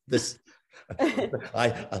all. This,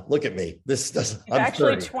 I look at me. This doesn't. I'm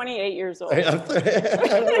actually 30. 28 years old. I'm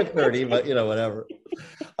 30, but whatever.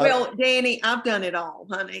 Well, Danny, I've done it all,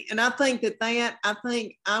 honey. And I think I've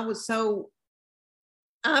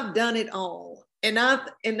done it all. And I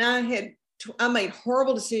made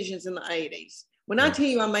horrible decisions in the 80s. When I tell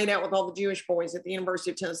you I made out with all the Jewish boys at the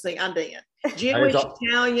University of Tennessee, I did. Jewish,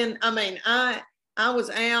 Italian. I was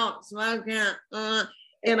out smoking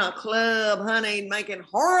in a club, honey, making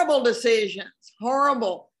horrible decisions,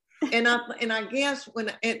 horrible. And I guess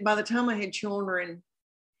by the time I had children,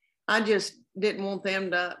 I just didn't want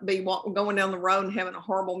them to be going down the road and having a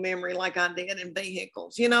horrible memory like I did in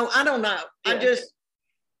vehicles. I don't know. Yeah.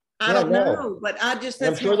 I don't know, but I just.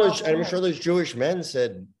 I'm sure those Jewish men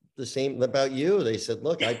said the same about you. They said,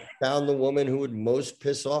 look, I found the woman who would most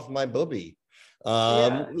piss off my booby.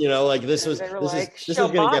 Like this is going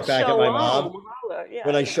to get back at my mom.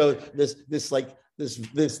 When I showed this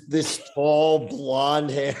tall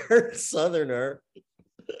blonde haired Southerner.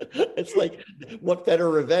 It's like, what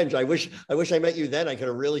better revenge? I wish I met you then. I could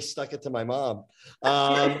have really stuck it to my mom.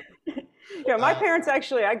 My parents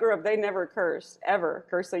actually, I grew up, they never cursed, ever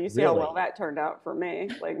cursed. So you see how well that turned out for me.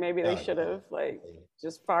 Like maybe they should have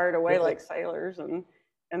just fired away like sailors and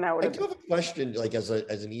that would have. I do have a question, like as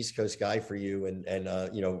an East Coast guy for you, and I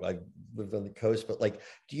lived on the coast, but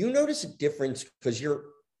do you notice a difference? Because you're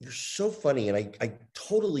so funny, and I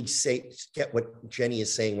totally get what Jenny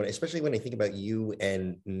is saying, especially when I think about you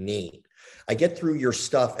and Nate. I get through your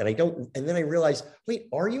stuff and then I realize, wait,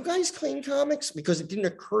 are you guys clean comics? Because it didn't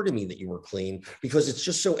occur to me that you were clean, because it's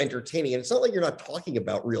just so entertaining. And it's not like you're not talking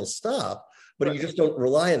about real stuff, but you just don't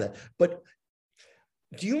rely on that. But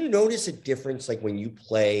do you notice a difference, like when you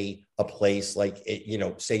play a place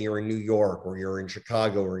say you're in New York or you're in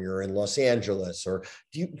Chicago or you're in Los Angeles, or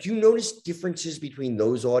do you notice differences between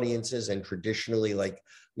those audiences and traditionally, when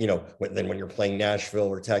you're playing Nashville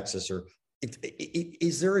or Texas, or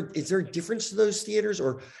is there a difference to those theaters?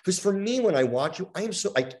 Or because for me, when I watch you, I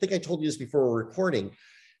think I told you this before we're recording.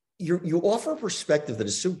 You offer a perspective that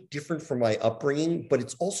is so different from my upbringing, but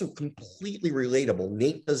it's also completely relatable.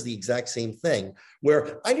 Nate does the exact same thing,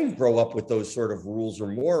 where I didn't grow up with those sort of rules or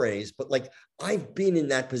mores, but I've been in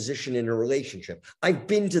that position in a relationship. I've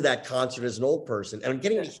been to that concert as an old person, and I'm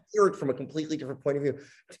getting to hear it from a completely different point of view.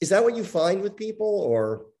 Is that what you find with people,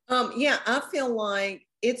 or? I feel like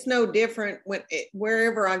it's no different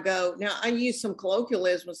wherever I go. Now, I use some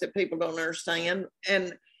colloquialisms that people don't understand,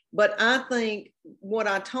 but I think what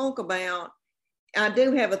I talk about, I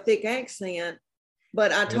do have a thick accent,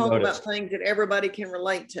 but I talk about things that everybody can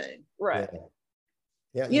relate to. Right.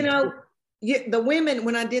 Yeah. You know, the women,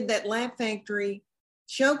 when I did that Laugh Factory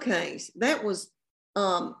showcase, that was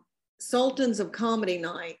Sultans of Comedy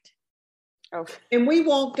Night. Oh, And we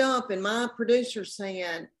walked up and my producer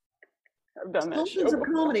said, I've done that Sultans show. of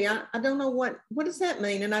Comedy, I don't know what does that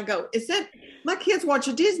mean? And I go, is that, my kids watch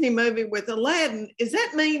a Disney movie with Aladdin. Does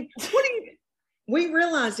that mean, we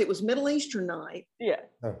realized it was Middle Eastern night. Yeah.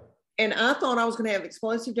 Oh. And I thought I was going to have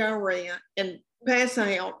explosive diarrhea and pass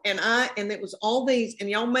out. And it was all these, and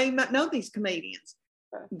y'all may not know these comedians.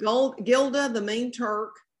 Gilda, the Mean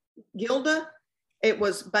Turk, Gilda. It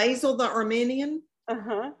was Basil, the Armenian.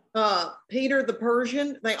 Peter, the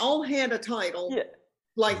Persian. They all had a title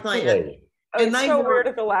like that. Really? And it's so weird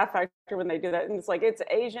at the Laugh Factory when they do that. And it's like, it's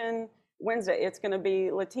Asian Wednesday. It's going to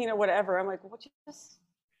be Latino, whatever. I'm like, well, just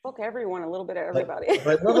book everyone, a little bit of everybody.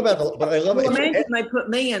 But I love it. Imagine they put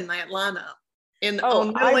me in that lineup.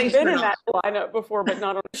 I've been in that lineup before, but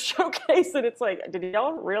not on a showcase. And it's like, did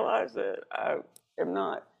y'all realize that I am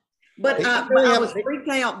not? But I was freaked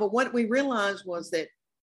out. But what we realized was that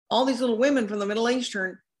all these little women from the Middle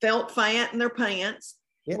Eastern felt fat in their pants.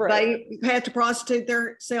 Yeah. They had to prostitute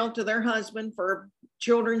themselves to their husband for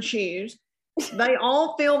children's shoes. They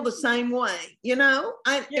all feel the same way, you know.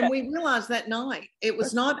 And we realized that night it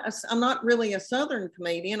was not. I'm not really a Southern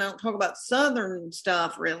comedian. I don't talk about Southern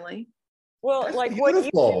stuff really. Well, That's like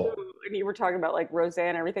beautiful. What you do, and you were talking about like Roseanne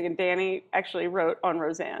and everything, and Danny actually wrote on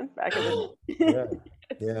Roseanne back in the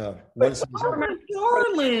Yeah.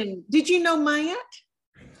 Darling, did you know Matt?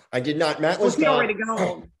 I did not. Matt was gone. Already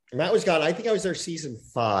gone. Matt was gone. I think I was there season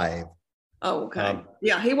 5. Oh, okay.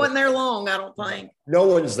 He wasn't there long, I don't think. No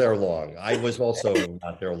one's there long. I was also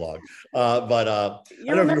not there long. But I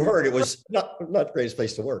don't know if you heard, it was not the greatest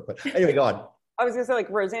place to work. But anyway, go on. I was going to say, like,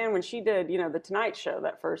 Roseanne, when she did, the Tonight Show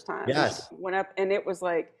that first time. Yes. Went up, and it was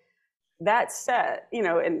like, that set,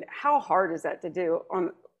 and how hard is that to do?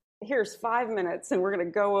 Here's 5 minutes, and we're going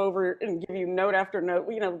to go over and give you note after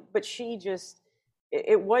note, but she just,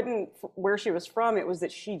 it wasn't where she was from. It was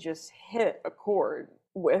that she just hit a chord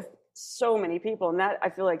with so many people. And that, I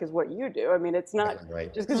feel like, is what you do. I mean, it's not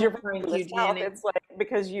just because you're from the South. It's like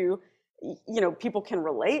because people can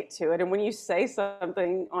relate to it. And when you say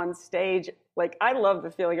something on stage, like, I love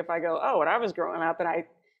the feeling if I go, oh, when I was growing up, and I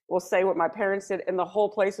will say what my parents did, and the whole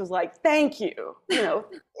place was like, thank you.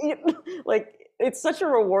 Like, it's such a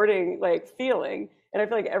rewarding, like, feeling. And I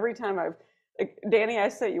feel like every time Danny, I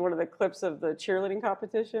sent you one of the clips of the cheerleading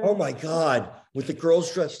competition. Oh my God. With the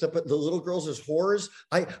girls dressed up, the little girls as whores.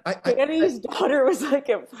 Danny's daughter was like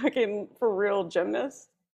a fucking for real gymnast.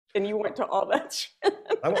 And you went to all that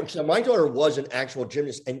shit. My daughter was an actual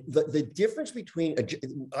gymnast. And the difference between,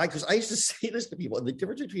 because I used to say this to people, the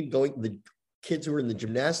difference between the kids who were in the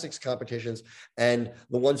gymnastics competitions and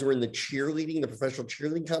the ones who were in the professional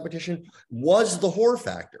cheerleading competition was the whore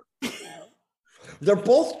factor. They're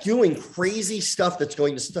both doing crazy stuff that's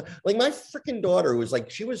going to like my freaking daughter was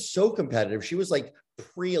like, she was so competitive. She was like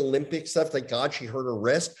pre-Olympic stuff. Thank God she hurt her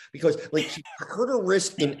wrist, because like she hurt her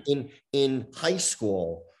wrist in high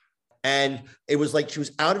school. And it was like she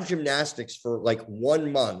was out of gymnastics for like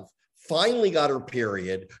 1 month, finally got her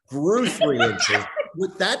period, grew 3 inches.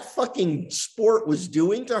 What that fucking sport was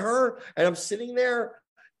doing to her. And I'm sitting there,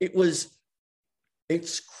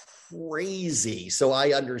 it's crazy. So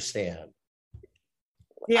I understand.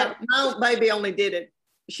 Yeah, my baby only did it.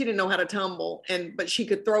 She didn't know how to tumble, but she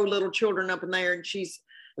could throw little children up in there, and she's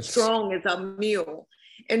strong as a mule.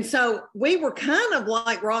 And so we were kind of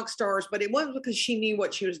like rock stars, but it wasn't because she knew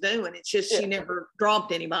what she was doing. It's just she never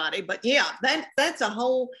dropped anybody. But yeah, that's a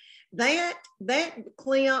whole that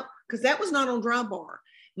clip, because that was not on Dry Bar.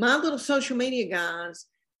 My little social media guys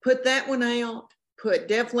put that one out, put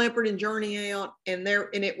Def Leppard and Journey out, and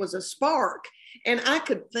it was a spark. And I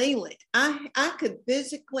could feel it. I could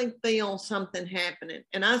physically feel something happening.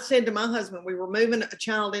 And I said to my husband, we were moving a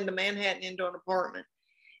child into Manhattan, into an apartment.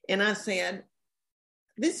 And I said,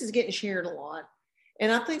 this is getting shared a lot.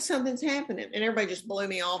 And I think something's happening. And everybody just blew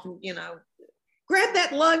me off and, grab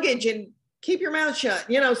that luggage and keep your mouth shut.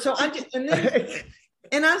 So I just,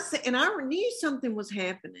 and I knew something was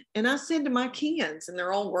happening. And I said to my kids, and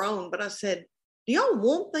they're all grown, but I said, do y'all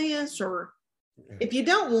want this? Or if you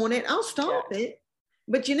don't want it, I'll stop it.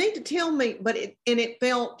 But you need to tell me. But it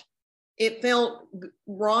felt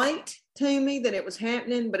right to me that it was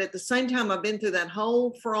happening. But at the same time, I've been through that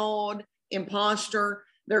whole fraud, imposter.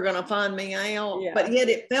 They're going to find me out. Yeah. But yet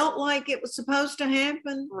it felt like it was supposed to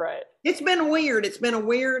happen. Right. It's been weird.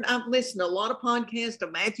 I've listened to a lot of podcasts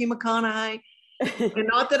of Matthew McConaughey. And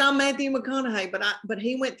not that I'm Matthew McConaughey, but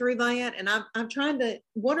he went through that. And I'm trying to,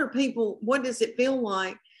 what does it feel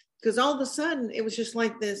like? Because all of a sudden it was just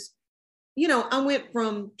like this I went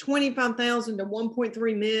from 25,000 to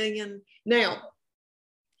 1.3 million. Now,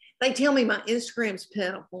 they tell me my Instagram's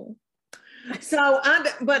pitiful. So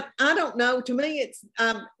but I don't know. To me, it's,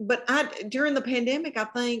 during the pandemic, I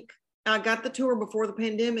think I got the tour before the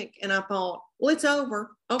pandemic and I thought, well, it's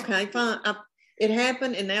over. Okay, fine. It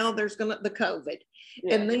happened. And now there's the COVID.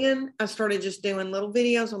 Yeah. And then I started just doing little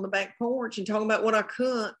videos on the back porch and talking about what I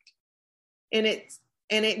cooked. And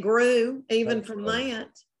it grew even from that.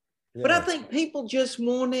 Yeah. But I think people just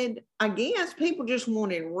wanted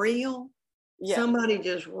real. Yeah. Somebody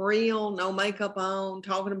just real, no makeup on,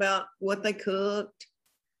 talking about what they cooked.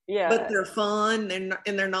 Yeah. But they're fun and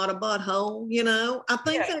they're not a butthole, I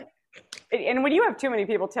think that. And when you have too many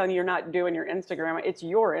people telling you you're not doing your Instagram, it's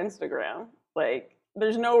your Instagram. Like,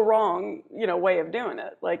 there's no wrong, way of doing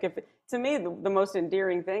it. Like, to me, the most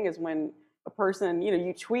endearing thing is when a person,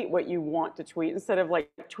 you tweet what you want to tweet instead of like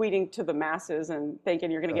tweeting to the masses and thinking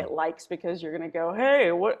you're going to get likes because you're going to go,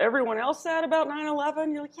 hey, what everyone else said about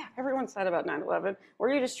 9/11? You're like, yeah, everyone said about 9/11. Or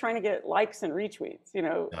you're just trying to get likes and retweets,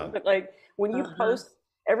 But like when you post,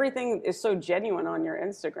 everything is so genuine on your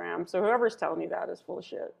Instagram. So whoever's telling you that is full of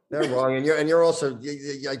shit. They're wrong, and you're also.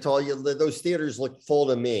 I told you those theaters look full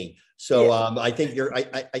to me. So I think you're.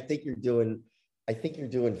 I think you're doing. I think you're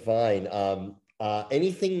doing fine.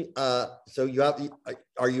 Anything? So you have? Do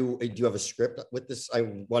you have a script with this? I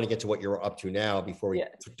want to get to what you're up to now before we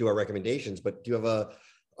do our recommendations. But do you have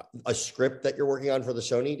a script that you're working on for the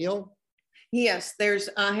Sony deal? Yes,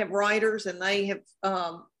 I have writers, and they have.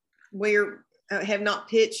 Have not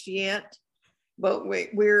pitched yet, but they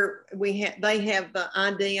have the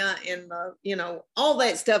idea and the all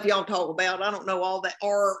that stuff y'all talk about. I don't know all that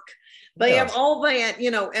arc. They have all that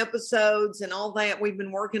episodes and all that. We've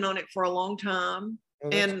been working on it for a long time,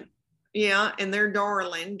 and they're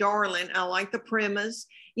darling. I like the premise.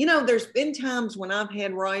 There's been times when I've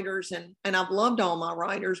had writers and I've loved all my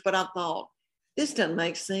writers, but I thought this doesn't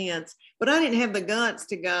make sense. But I didn't have the guts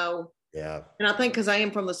to go. Yeah. And I think because I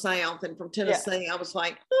am from the South and from Tennessee, I was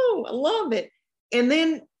like, oh, I love it. And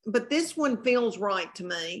then, but this one feels right to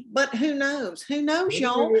me. But who knows? Who knows,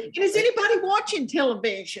 y'all? And is anybody watching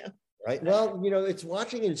television? Right. Well, it's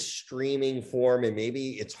watching in streaming form, and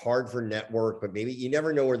maybe it's hard for network, but maybe you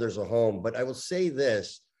never know where there's a home. But I will say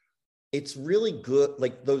this, it's really good.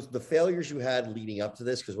 Like the failures you had leading up to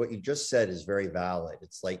this, because what you just said is very valid.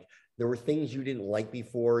 It's like, there were things you didn't like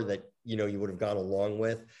before that, you would have gone along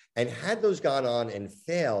with. And had those gone on and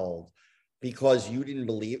failed because you didn't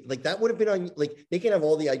believe, like that would have been on, like they can have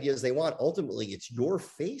all the ideas they want. Ultimately, it's your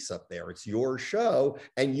face up there. It's your show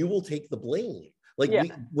and you will take the blame. Like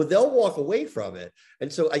they'll walk away from it.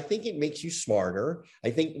 And so I think it makes you smarter. I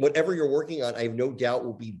think whatever you're working on, I have no doubt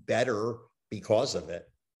will be better because of it,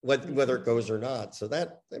 whether it goes or not. So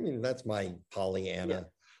that's my Pollyanna. Yeah.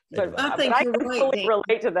 But I can fully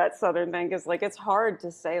relate to that Southern thing because like it's hard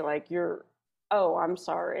to say like I'm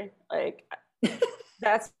sorry. Like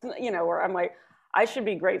that's where I'm like, I should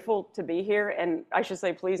be grateful to be here and I should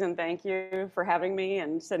say please and thank you for having me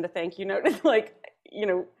and send a thank you note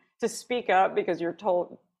to speak up because you're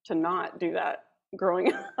told to not do that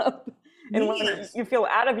growing up. And when you feel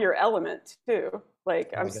out of your element too.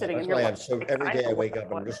 Like I'm sitting in here. I'm so every day I wake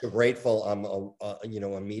up, I'm just so grateful. I'm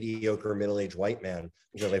a mediocre middle-aged white man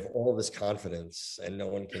because I have all this confidence and no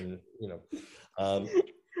one can, I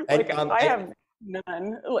have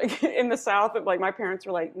none. Like in the South, like my parents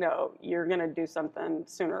were like, no, you're gonna do something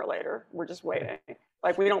sooner or later. We're just waiting.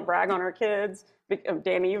 Like we don't brag on our kids.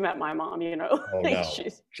 Danny, you met my mom, Oh, no.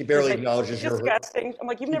 She barely acknowledges you're disgusting. I'm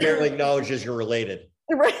like, she barely acknowledges you're related.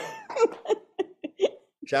 Right.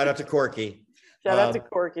 Shout out to Corky. Shout out to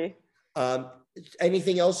Corky.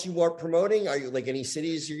 Anything else you are promoting? Are you like any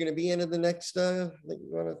cities you're going to be in the next that you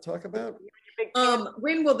want to talk about?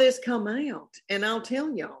 When will this come out? And I'll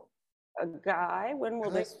tell y'all. When will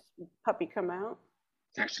this puppy come out?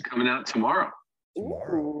 It's actually coming out tomorrow.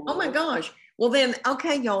 Ooh. Oh my gosh. Well then,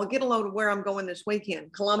 okay, y'all get a load of where I'm going this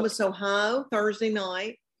weekend. Columbus, Ohio, Thursday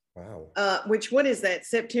night. Wow. What is that?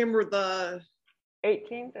 September the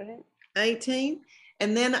 18th, I think. 18th.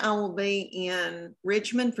 And then I will be in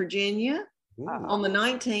Richmond, Virginia on the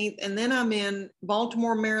 19th. And then I'm in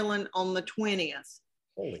Baltimore, Maryland on the 20th.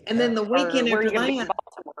 And then the weekend after that,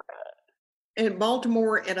 in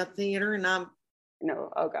Baltimore at a theater. And I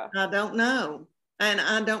don't know. And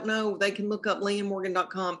I don't know. They can look up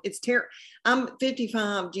leahmorgan.com. It's terrible. I'm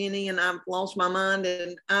 55, Jenny, and I've lost my mind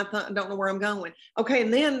and I don't know where I'm going. Okay.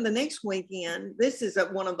 And then the next weekend, this is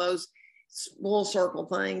one of those full circle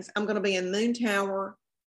things. I'm going to be in Moon Tower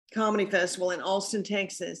Comedy Festival in Austin,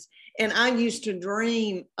 Texas. And I used to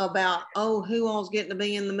dream about, who all's getting to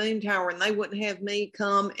be in the Moon Tower, and they wouldn't have me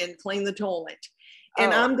come and clean the toilet.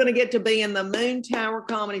 And I'm going to get to be in the Moon Tower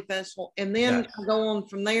Comedy Festival. And then I go on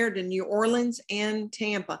from there to New Orleans and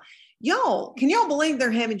Tampa. Y'all, can y'all believe they're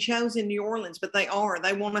having shows in New Orleans? But they are.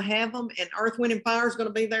 They want to have them. And Earth, Wind, and Fire is going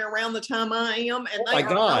to be there around the time I am. And they are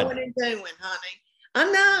going and doing, honey. I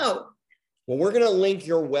know. Well, we're going to link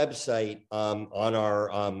your website on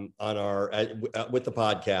our with the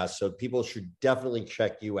podcast. So people should definitely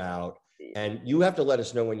check you out. And you have to let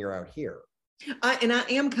us know when you're out here. I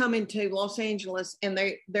am coming to Los Angeles, and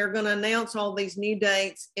they're going to announce all these new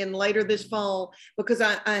dates in later this fall, because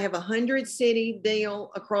I have 100-city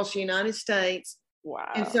deal across the United States.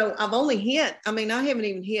 Wow. And so I've only hit, I haven't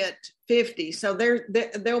even hit 50. So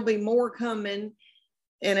there'll be more coming,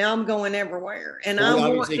 and I'm going everywhere. And I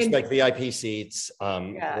obviously expect VIP seats.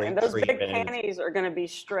 And those big panties are going to be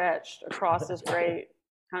stretched across this great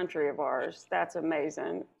country of ours. That's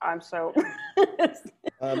amazing. I'm so...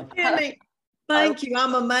 Thank you.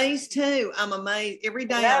 I'm amazed too. I'm amazed every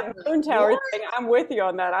day. That Moon Tower thing, I'm with you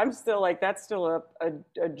on that. I'm still like, that's still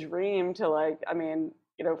a dream to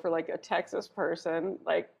for like a Texas person.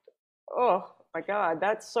 Like, oh my God,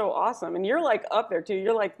 that's so awesome. And you're like up there too.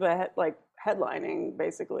 You're like headlining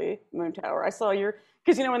basically Moon Tower. I saw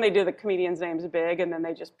because when they do the comedian's name's big and then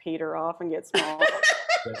they just peter off and get small.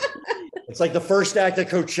 It's like the first act of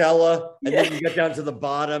Coachella, and then you get down to the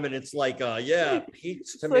bottom, and it's like,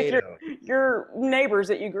 Pete's Tomato. Like your neighbors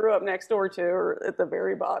that you grew up next door to are at the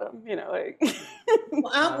very bottom,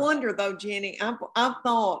 Well, I wonder though, Jenny. I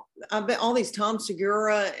bet all these Tom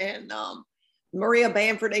Segura and Maria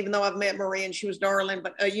Bamford, even though I've met Maria and she was darling,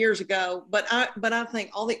 but years ago. But I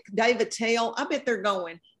think all the David Tell. I bet they're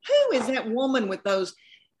going. Who is that woman with those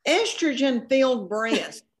estrogen-filled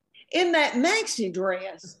breasts in that maxi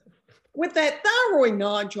dress with that thyroid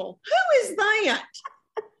nodule? Who is that?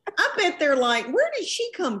 I bet they're like, where did she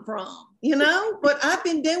come from? But I've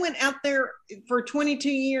been doing out there for 22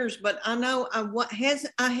 years, but I know I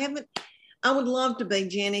would love to be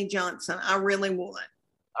Jenny Johnson. I really would.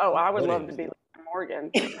 Oh, I would love to be Morgan.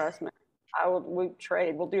 Trust me. We'd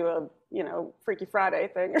trade. We'll do a, Freaky Friday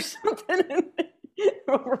thing or something.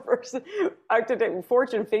 I did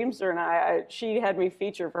Fortune Feimster and she had me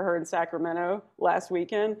feature for her in Sacramento last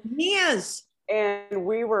weekend. Yes. And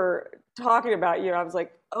we were talking about you. I was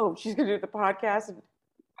like, oh, she's going to do the podcast.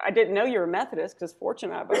 I didn't know you were Methodist because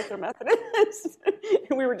Fortune and I both are Methodists.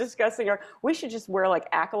 And we were discussing we should just wear like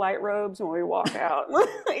acolyte robes when we walk out.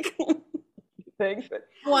 Things.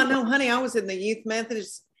 Oh, I know, honey. I was in the Youth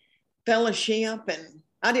Methodist Fellowship and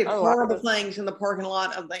I did horrible things in the parking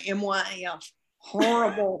lot of the MYF.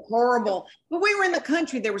 Horrible. But we were in the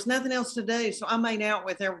country. There was nothing else to do. So I made out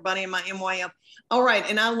with everybody in my MYF. All right.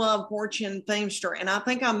 And I love Fortune Feimster. And I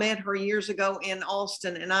think I met her years ago in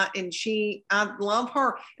Austin. And I love her.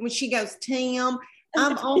 And when she goes, Tim,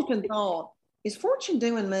 I've often thought, is Fortune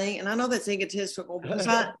doing me? And I know that's egotistical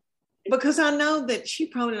because I know that she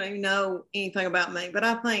probably don't even know anything about me. But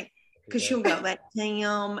I think because she'll go, that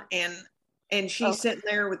Tim, and she's sitting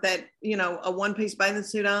there with that, a one-piece bathing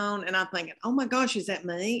suit on. And I'm thinking, oh my gosh, is that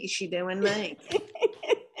me? Is she doing me?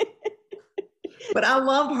 But I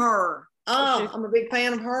love her. Oh, I'm a big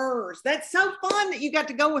fan of hers. That's so fun that you got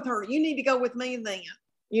to go with her. You need to go with me then.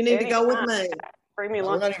 You need to go with me. Bring me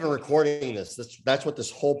along. We're not even recording this. That's what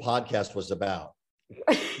this whole podcast was about.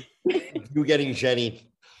 You getting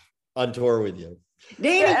Jenny on tour with you.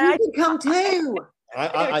 Danny, you can come too. I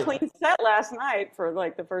did a clean set last night for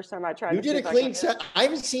like the first time I tried. You did a clean set. I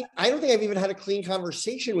don't think I've even had a clean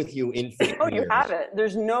conversation with you in 50 Oh, you haven't.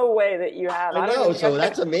 There's no way that you have. I know, so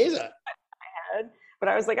that's amazing. But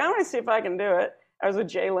I was like, I want to see if I can do it. I was with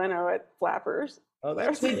Jay Leno at Flappers. Oh,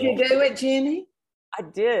 that's cool. Did you do it, Jenny? I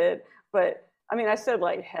did, but I said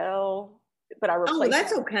like hell, but I replaced. Oh,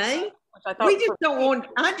 that's okay. We just don't want.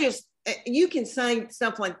 You can say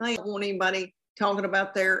stuff like that. I don't want anybody talking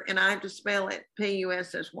about and I have to spell it Pussy.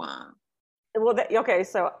 Well, okay,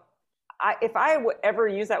 so if I would ever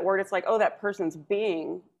use that word, it's like, oh, that person's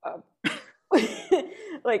being.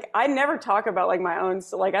 Like I never talk about like my own.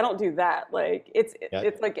 So, like I don't do that. Like it's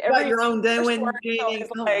like every your own doing.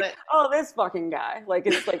 Like, oh, this fucking guy. Like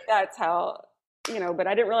it's like that's how But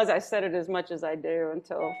I didn't realize I said it as much as I do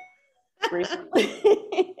until recently.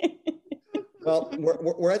 Well,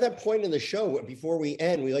 we're at that point in the show. Before we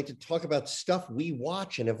end, we like to talk about stuff we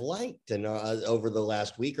watch and have liked, and over the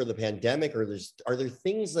last week or the pandemic. Or are there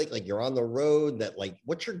things like you're on the road that like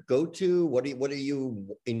what's your go-to? What are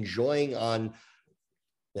you enjoying on?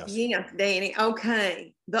 Yes, yeah, Danny.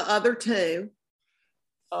 Okay, the other two.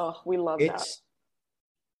 Oh, we love that.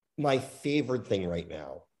 My favorite thing right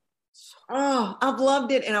now Oh, I've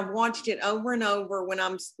loved it, and I've watched it over and over when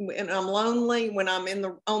I'm lonely, when I'm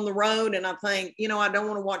on the road, and I think, I don't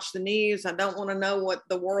want to watch the news. I don't want to know what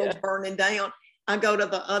the world's burning down. I go to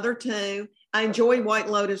the other two. I enjoy White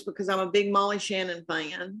Lotus because I'm a big Molly Shannon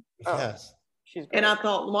fan. Yes. She's great. And I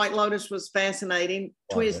thought White Lotus was fascinating,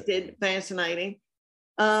 twisted, fascinating.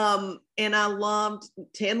 And I loved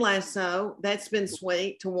Ted Lasso. That's been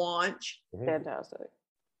sweet to watch. Fantastic.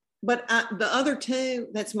 But the other two,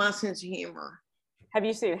 that's my sense of humor. Have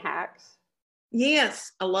you seen Hacks?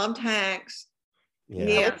 Yes, I loved Hacks. Yeah.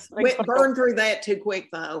 Yes, burned through that too quick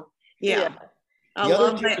though. Yeah. I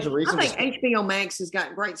love that. I think HBO Max has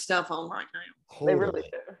got great stuff on right now. Totally. They really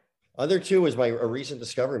do. Other two was a recent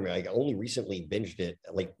discovery. I only recently binged it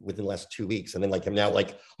like within the last 2 weeks, and then I'm now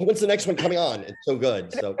like, oh, when's the next one coming on? It's so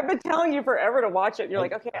good. So I've been telling you forever to watch it. And you're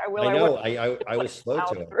like, okay, I will. I know. I was slow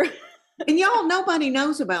to it. And y'all, nobody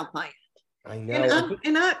knows about that. I know.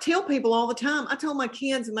 And I tell people all the time. I told my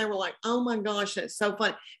kids, and they were like, "Oh my gosh, that's so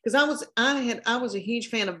funny." Because I was a huge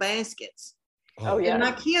fan of Baskets. Oh yeah. And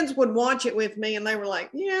my kids would watch it with me, and they were like,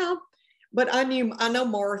 "Yeah," but I know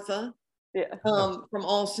Martha. Yeah. From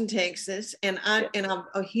Austin, Texas, and I'm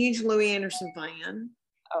a huge Louis Anderson fan.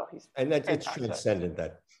 Oh, it's transcendent,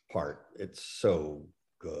 that part. It's so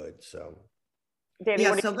good. So Danny,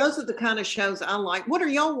 so those are the kind of shows I like. What are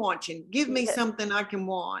y'all watching? Give me something I can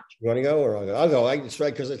watch. You want to go, or I'll go? It's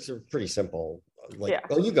right because it's pretty simple.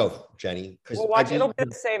 You go, Jenny. We'll watch. It'll be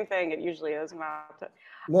the same thing. It usually is. No,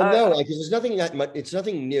 because there's nothing that much. It's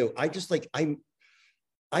nothing new. I just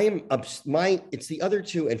it's the other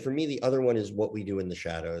two, and for me, the other one is What We Do in the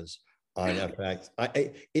Shadows on FX.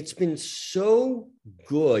 It's been so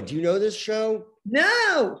good. Do you know this show?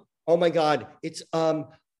 No. Oh my God. It's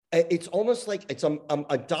almost like it's a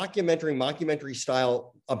mockumentary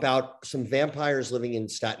style about some vampires living in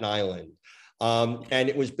Staten Island. And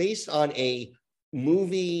it was based on a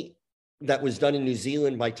movie that was done in New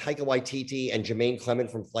Zealand by Taika Waititi and Jermaine Clement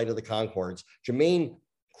from Flight of the Conchords. Jermaine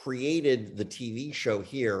created the TV show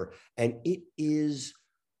here, and it's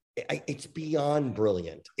beyond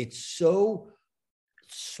brilliant. It's so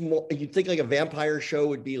small. You'd think like a vampire show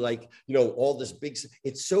would be like, all this big,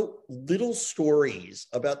 it's so little stories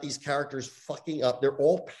about these characters fucking up. They're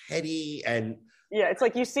all petty, and yeah, it's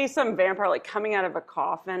like you see some vampire like coming out of a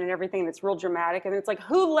coffin and everything that's real dramatic, and it's like,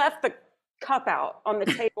 who left the cup out on the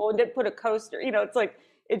table and didn't put a coaster? It's like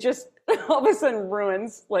it just all of a sudden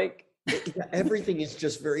ruins like everything is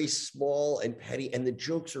just very small and petty, and the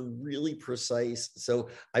jokes are really precise. So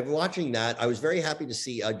I'm watching that. I was very happy to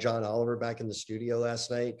see John Oliver back in the studio last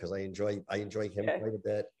night because I enjoy him quite a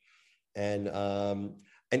bit. And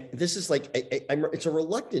this is like it's a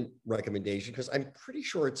reluctant recommendation because I'm pretty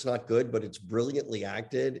sure it's not good, but it's brilliantly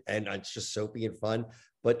acted and it's just soapy and fun.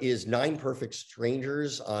 But is 9 Perfect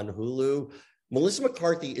Strangers on Hulu? Melissa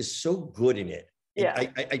McCarthy is so good in it. Yeah,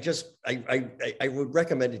 I would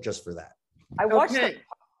recommend it just for that. I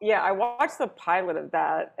watched the pilot of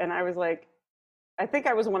that, and I was like, I think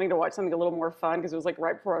I was wanting to watch something a little more fun because it was like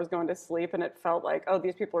right before I was going to sleep, and it felt like, oh,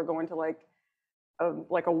 these people are going to like a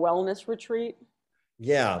wellness retreat.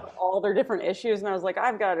 Yeah, all their different issues, and I was like,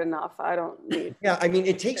 I've got enough. I don't need. Yeah, I mean,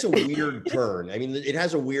 it takes a weird turn. I mean, it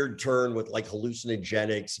has a weird turn with like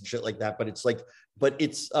hallucinogenics and shit like that. But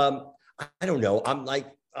it's I don't know.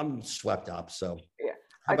 I'm swept up. So yeah.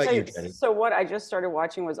 How about you, Jenny? So what I just started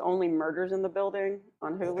watching was Only Murders in the Building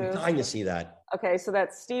on Hulu. I'm dying to see that. Okay, so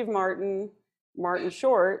that's Steve Martin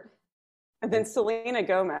Short, and then Selena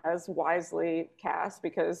Gomez, wisely cast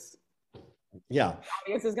because the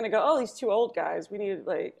audience is going to go, oh, these 2 old guys. We need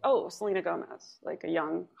Selena Gomez, like a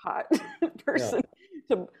young hot person.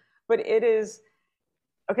 But it is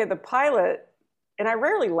okay. The pilot, and I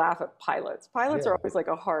rarely laugh at pilots. Pilots are always like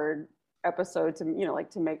a hard episode to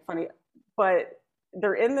to make funny, but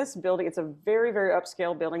they're in this building. It's a very, very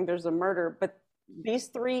upscale building. There's a murder, but these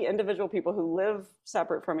 3 individual people who live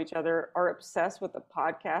separate from each other are obsessed with a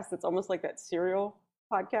podcast. It's almost like that Serial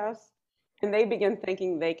podcast, and they begin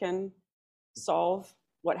thinking they can solve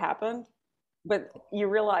what happened, but you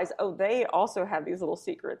realize, oh, they also have these little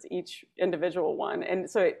secrets, each individual one. And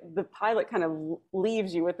so the pilot kind of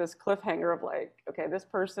leaves you with this cliffhanger of like, okay, this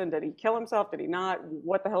person, did he kill himself? Did he not?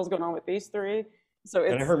 What the hell's going on with these 3? So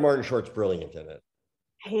and I heard Martin Short's brilliant in it.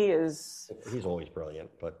 He's always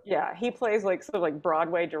brilliant, but yeah, he plays like sort of like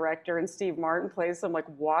Broadway director, and Steve Martin plays some like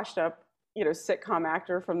washed up, sitcom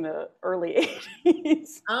actor from the early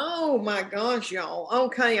 80s. Oh my gosh, y'all.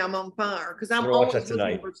 Okay, I'm on fire because I'm always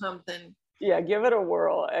looking for something. Yeah, give it a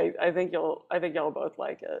whirl. I think y'all both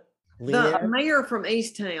like it. The mayor from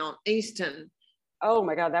Easton. Oh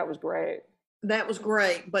my God, that was great. that was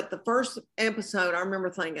great. But the first episode, I remember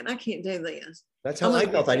thinking, I can't do this. That's how I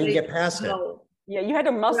felt. I didn't get past it. Yeah, you had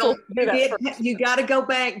to muscle through that. You got to go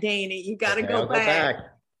back, Danny. You got to go back.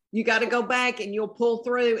 You got to go back, and you'll pull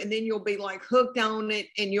through, and then you'll be like hooked on it,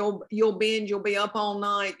 and you'll binge. You'll be up all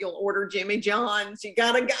night. You'll order Jimmy John's. You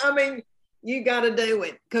got to do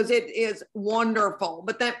it because it is wonderful.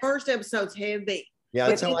 But that first episode's heavy. Yeah,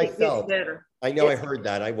 that's how I felt. Better. I know. I heard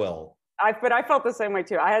that. I will. But I felt the same way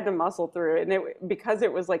too. I had to muscle through it, and because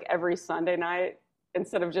it was like every Sunday night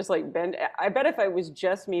instead of just like binge. I bet if it was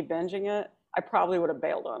just me binging it, I probably would have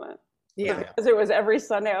bailed on it. Yeah, because it was every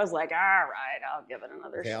Sunday. I was like, all right, I'll give it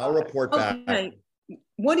another shot. I'll report back. Okay.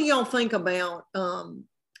 What do y'all think about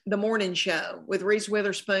the morning show with Reese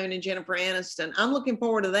Witherspoon and Jennifer Aniston? I'm looking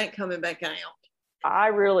forward to that coming back out. I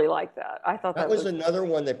really like that. I thought that was another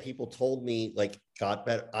one that people told me like got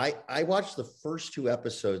better. I watched the first 2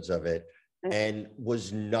 episodes of it and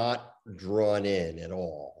was not drawn in at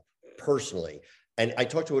all personally. And I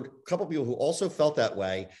talked to a couple of people who also felt that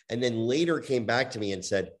way, and then later came back to me and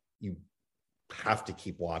said, you have to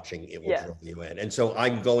keep watching. It will draw you in. And so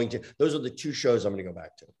I'm going to, those are the 2 shows I'm going to go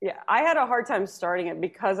back to. Yeah. I had a hard time starting it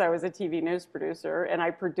because I was a TV news producer and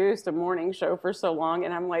I produced a morning show for so long.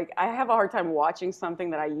 And I'm like, I have a hard time watching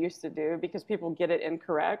something that I used to do because people get it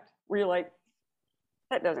incorrect. Where you're like,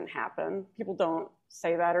 that doesn't happen. People don't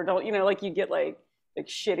say that or don't, like you get like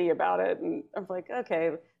shitty about it. And I'm like,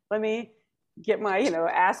 okay, let me get my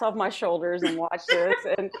ass off my shoulders and watch this.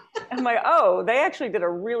 And I'm like, oh, they actually did a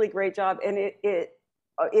really great job. And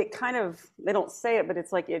it kind of, they don't say it, but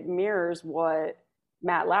it's like it mirrors what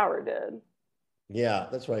Matt Lauer did. Yeah,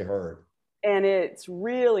 that's what I heard. And it's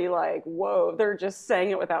really like, whoa, they're just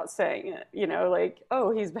saying it without saying it. Like,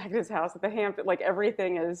 oh, he's back at his house at the Hampton. Like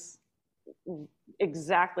everything is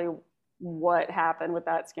exactly what happened with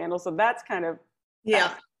that scandal. So that's kind of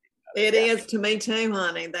It is to me too,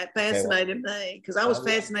 honey. That fascinated me because I was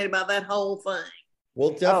fascinated by that whole thing.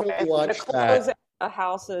 We'll definitely watch that. The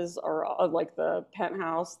houses are like the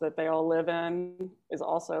penthouse that they all live in is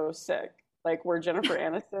also sick. Like where Jennifer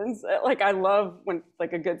Aniston's, like I love when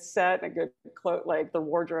like a good set and a good cloak, like the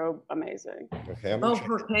wardrobe, amazing. Okay,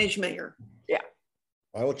 her cashmere. Yeah,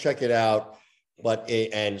 I will check it out. But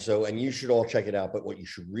and you should all check it out. But what you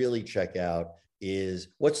should really check out is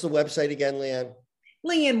what's the website again, Leanne?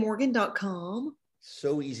 LeanneMorgan.com.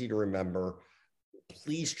 So easy to remember.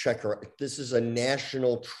 Please check her. This is a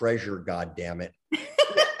national treasure, goddammit.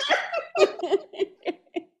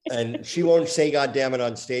 And she won't say goddammit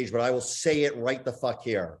on stage, but I will say it right the fuck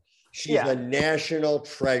here. She's a national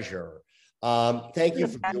treasure. Thank you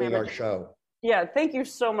for doing our show. Yeah, thank you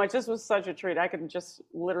so much. This was such a treat. I could just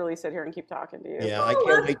literally sit here and keep talking to you. Yeah, I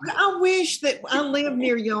can't wait. I wish that I lived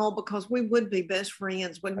near y'all because we would be best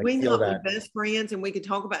friends. Would we not be best friends and we could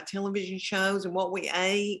talk about television shows and what we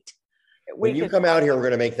ate? When you come out here, we're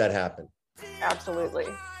going to make that happen. Absolutely.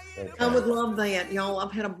 Okay. I would love that, y'all.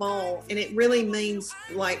 I've had a ball, and it really means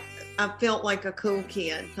like I felt like a cool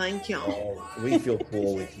kid. Thank y'all. Oh, we feel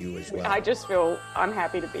cool with you as well. I just feel I'm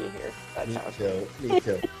happy to be here. That's how I feel. Me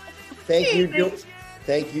too. Thank you.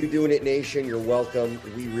 Thank you, Doing It Nation. You're welcome.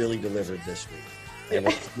 We really delivered this week.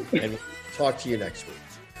 And talk to you next week.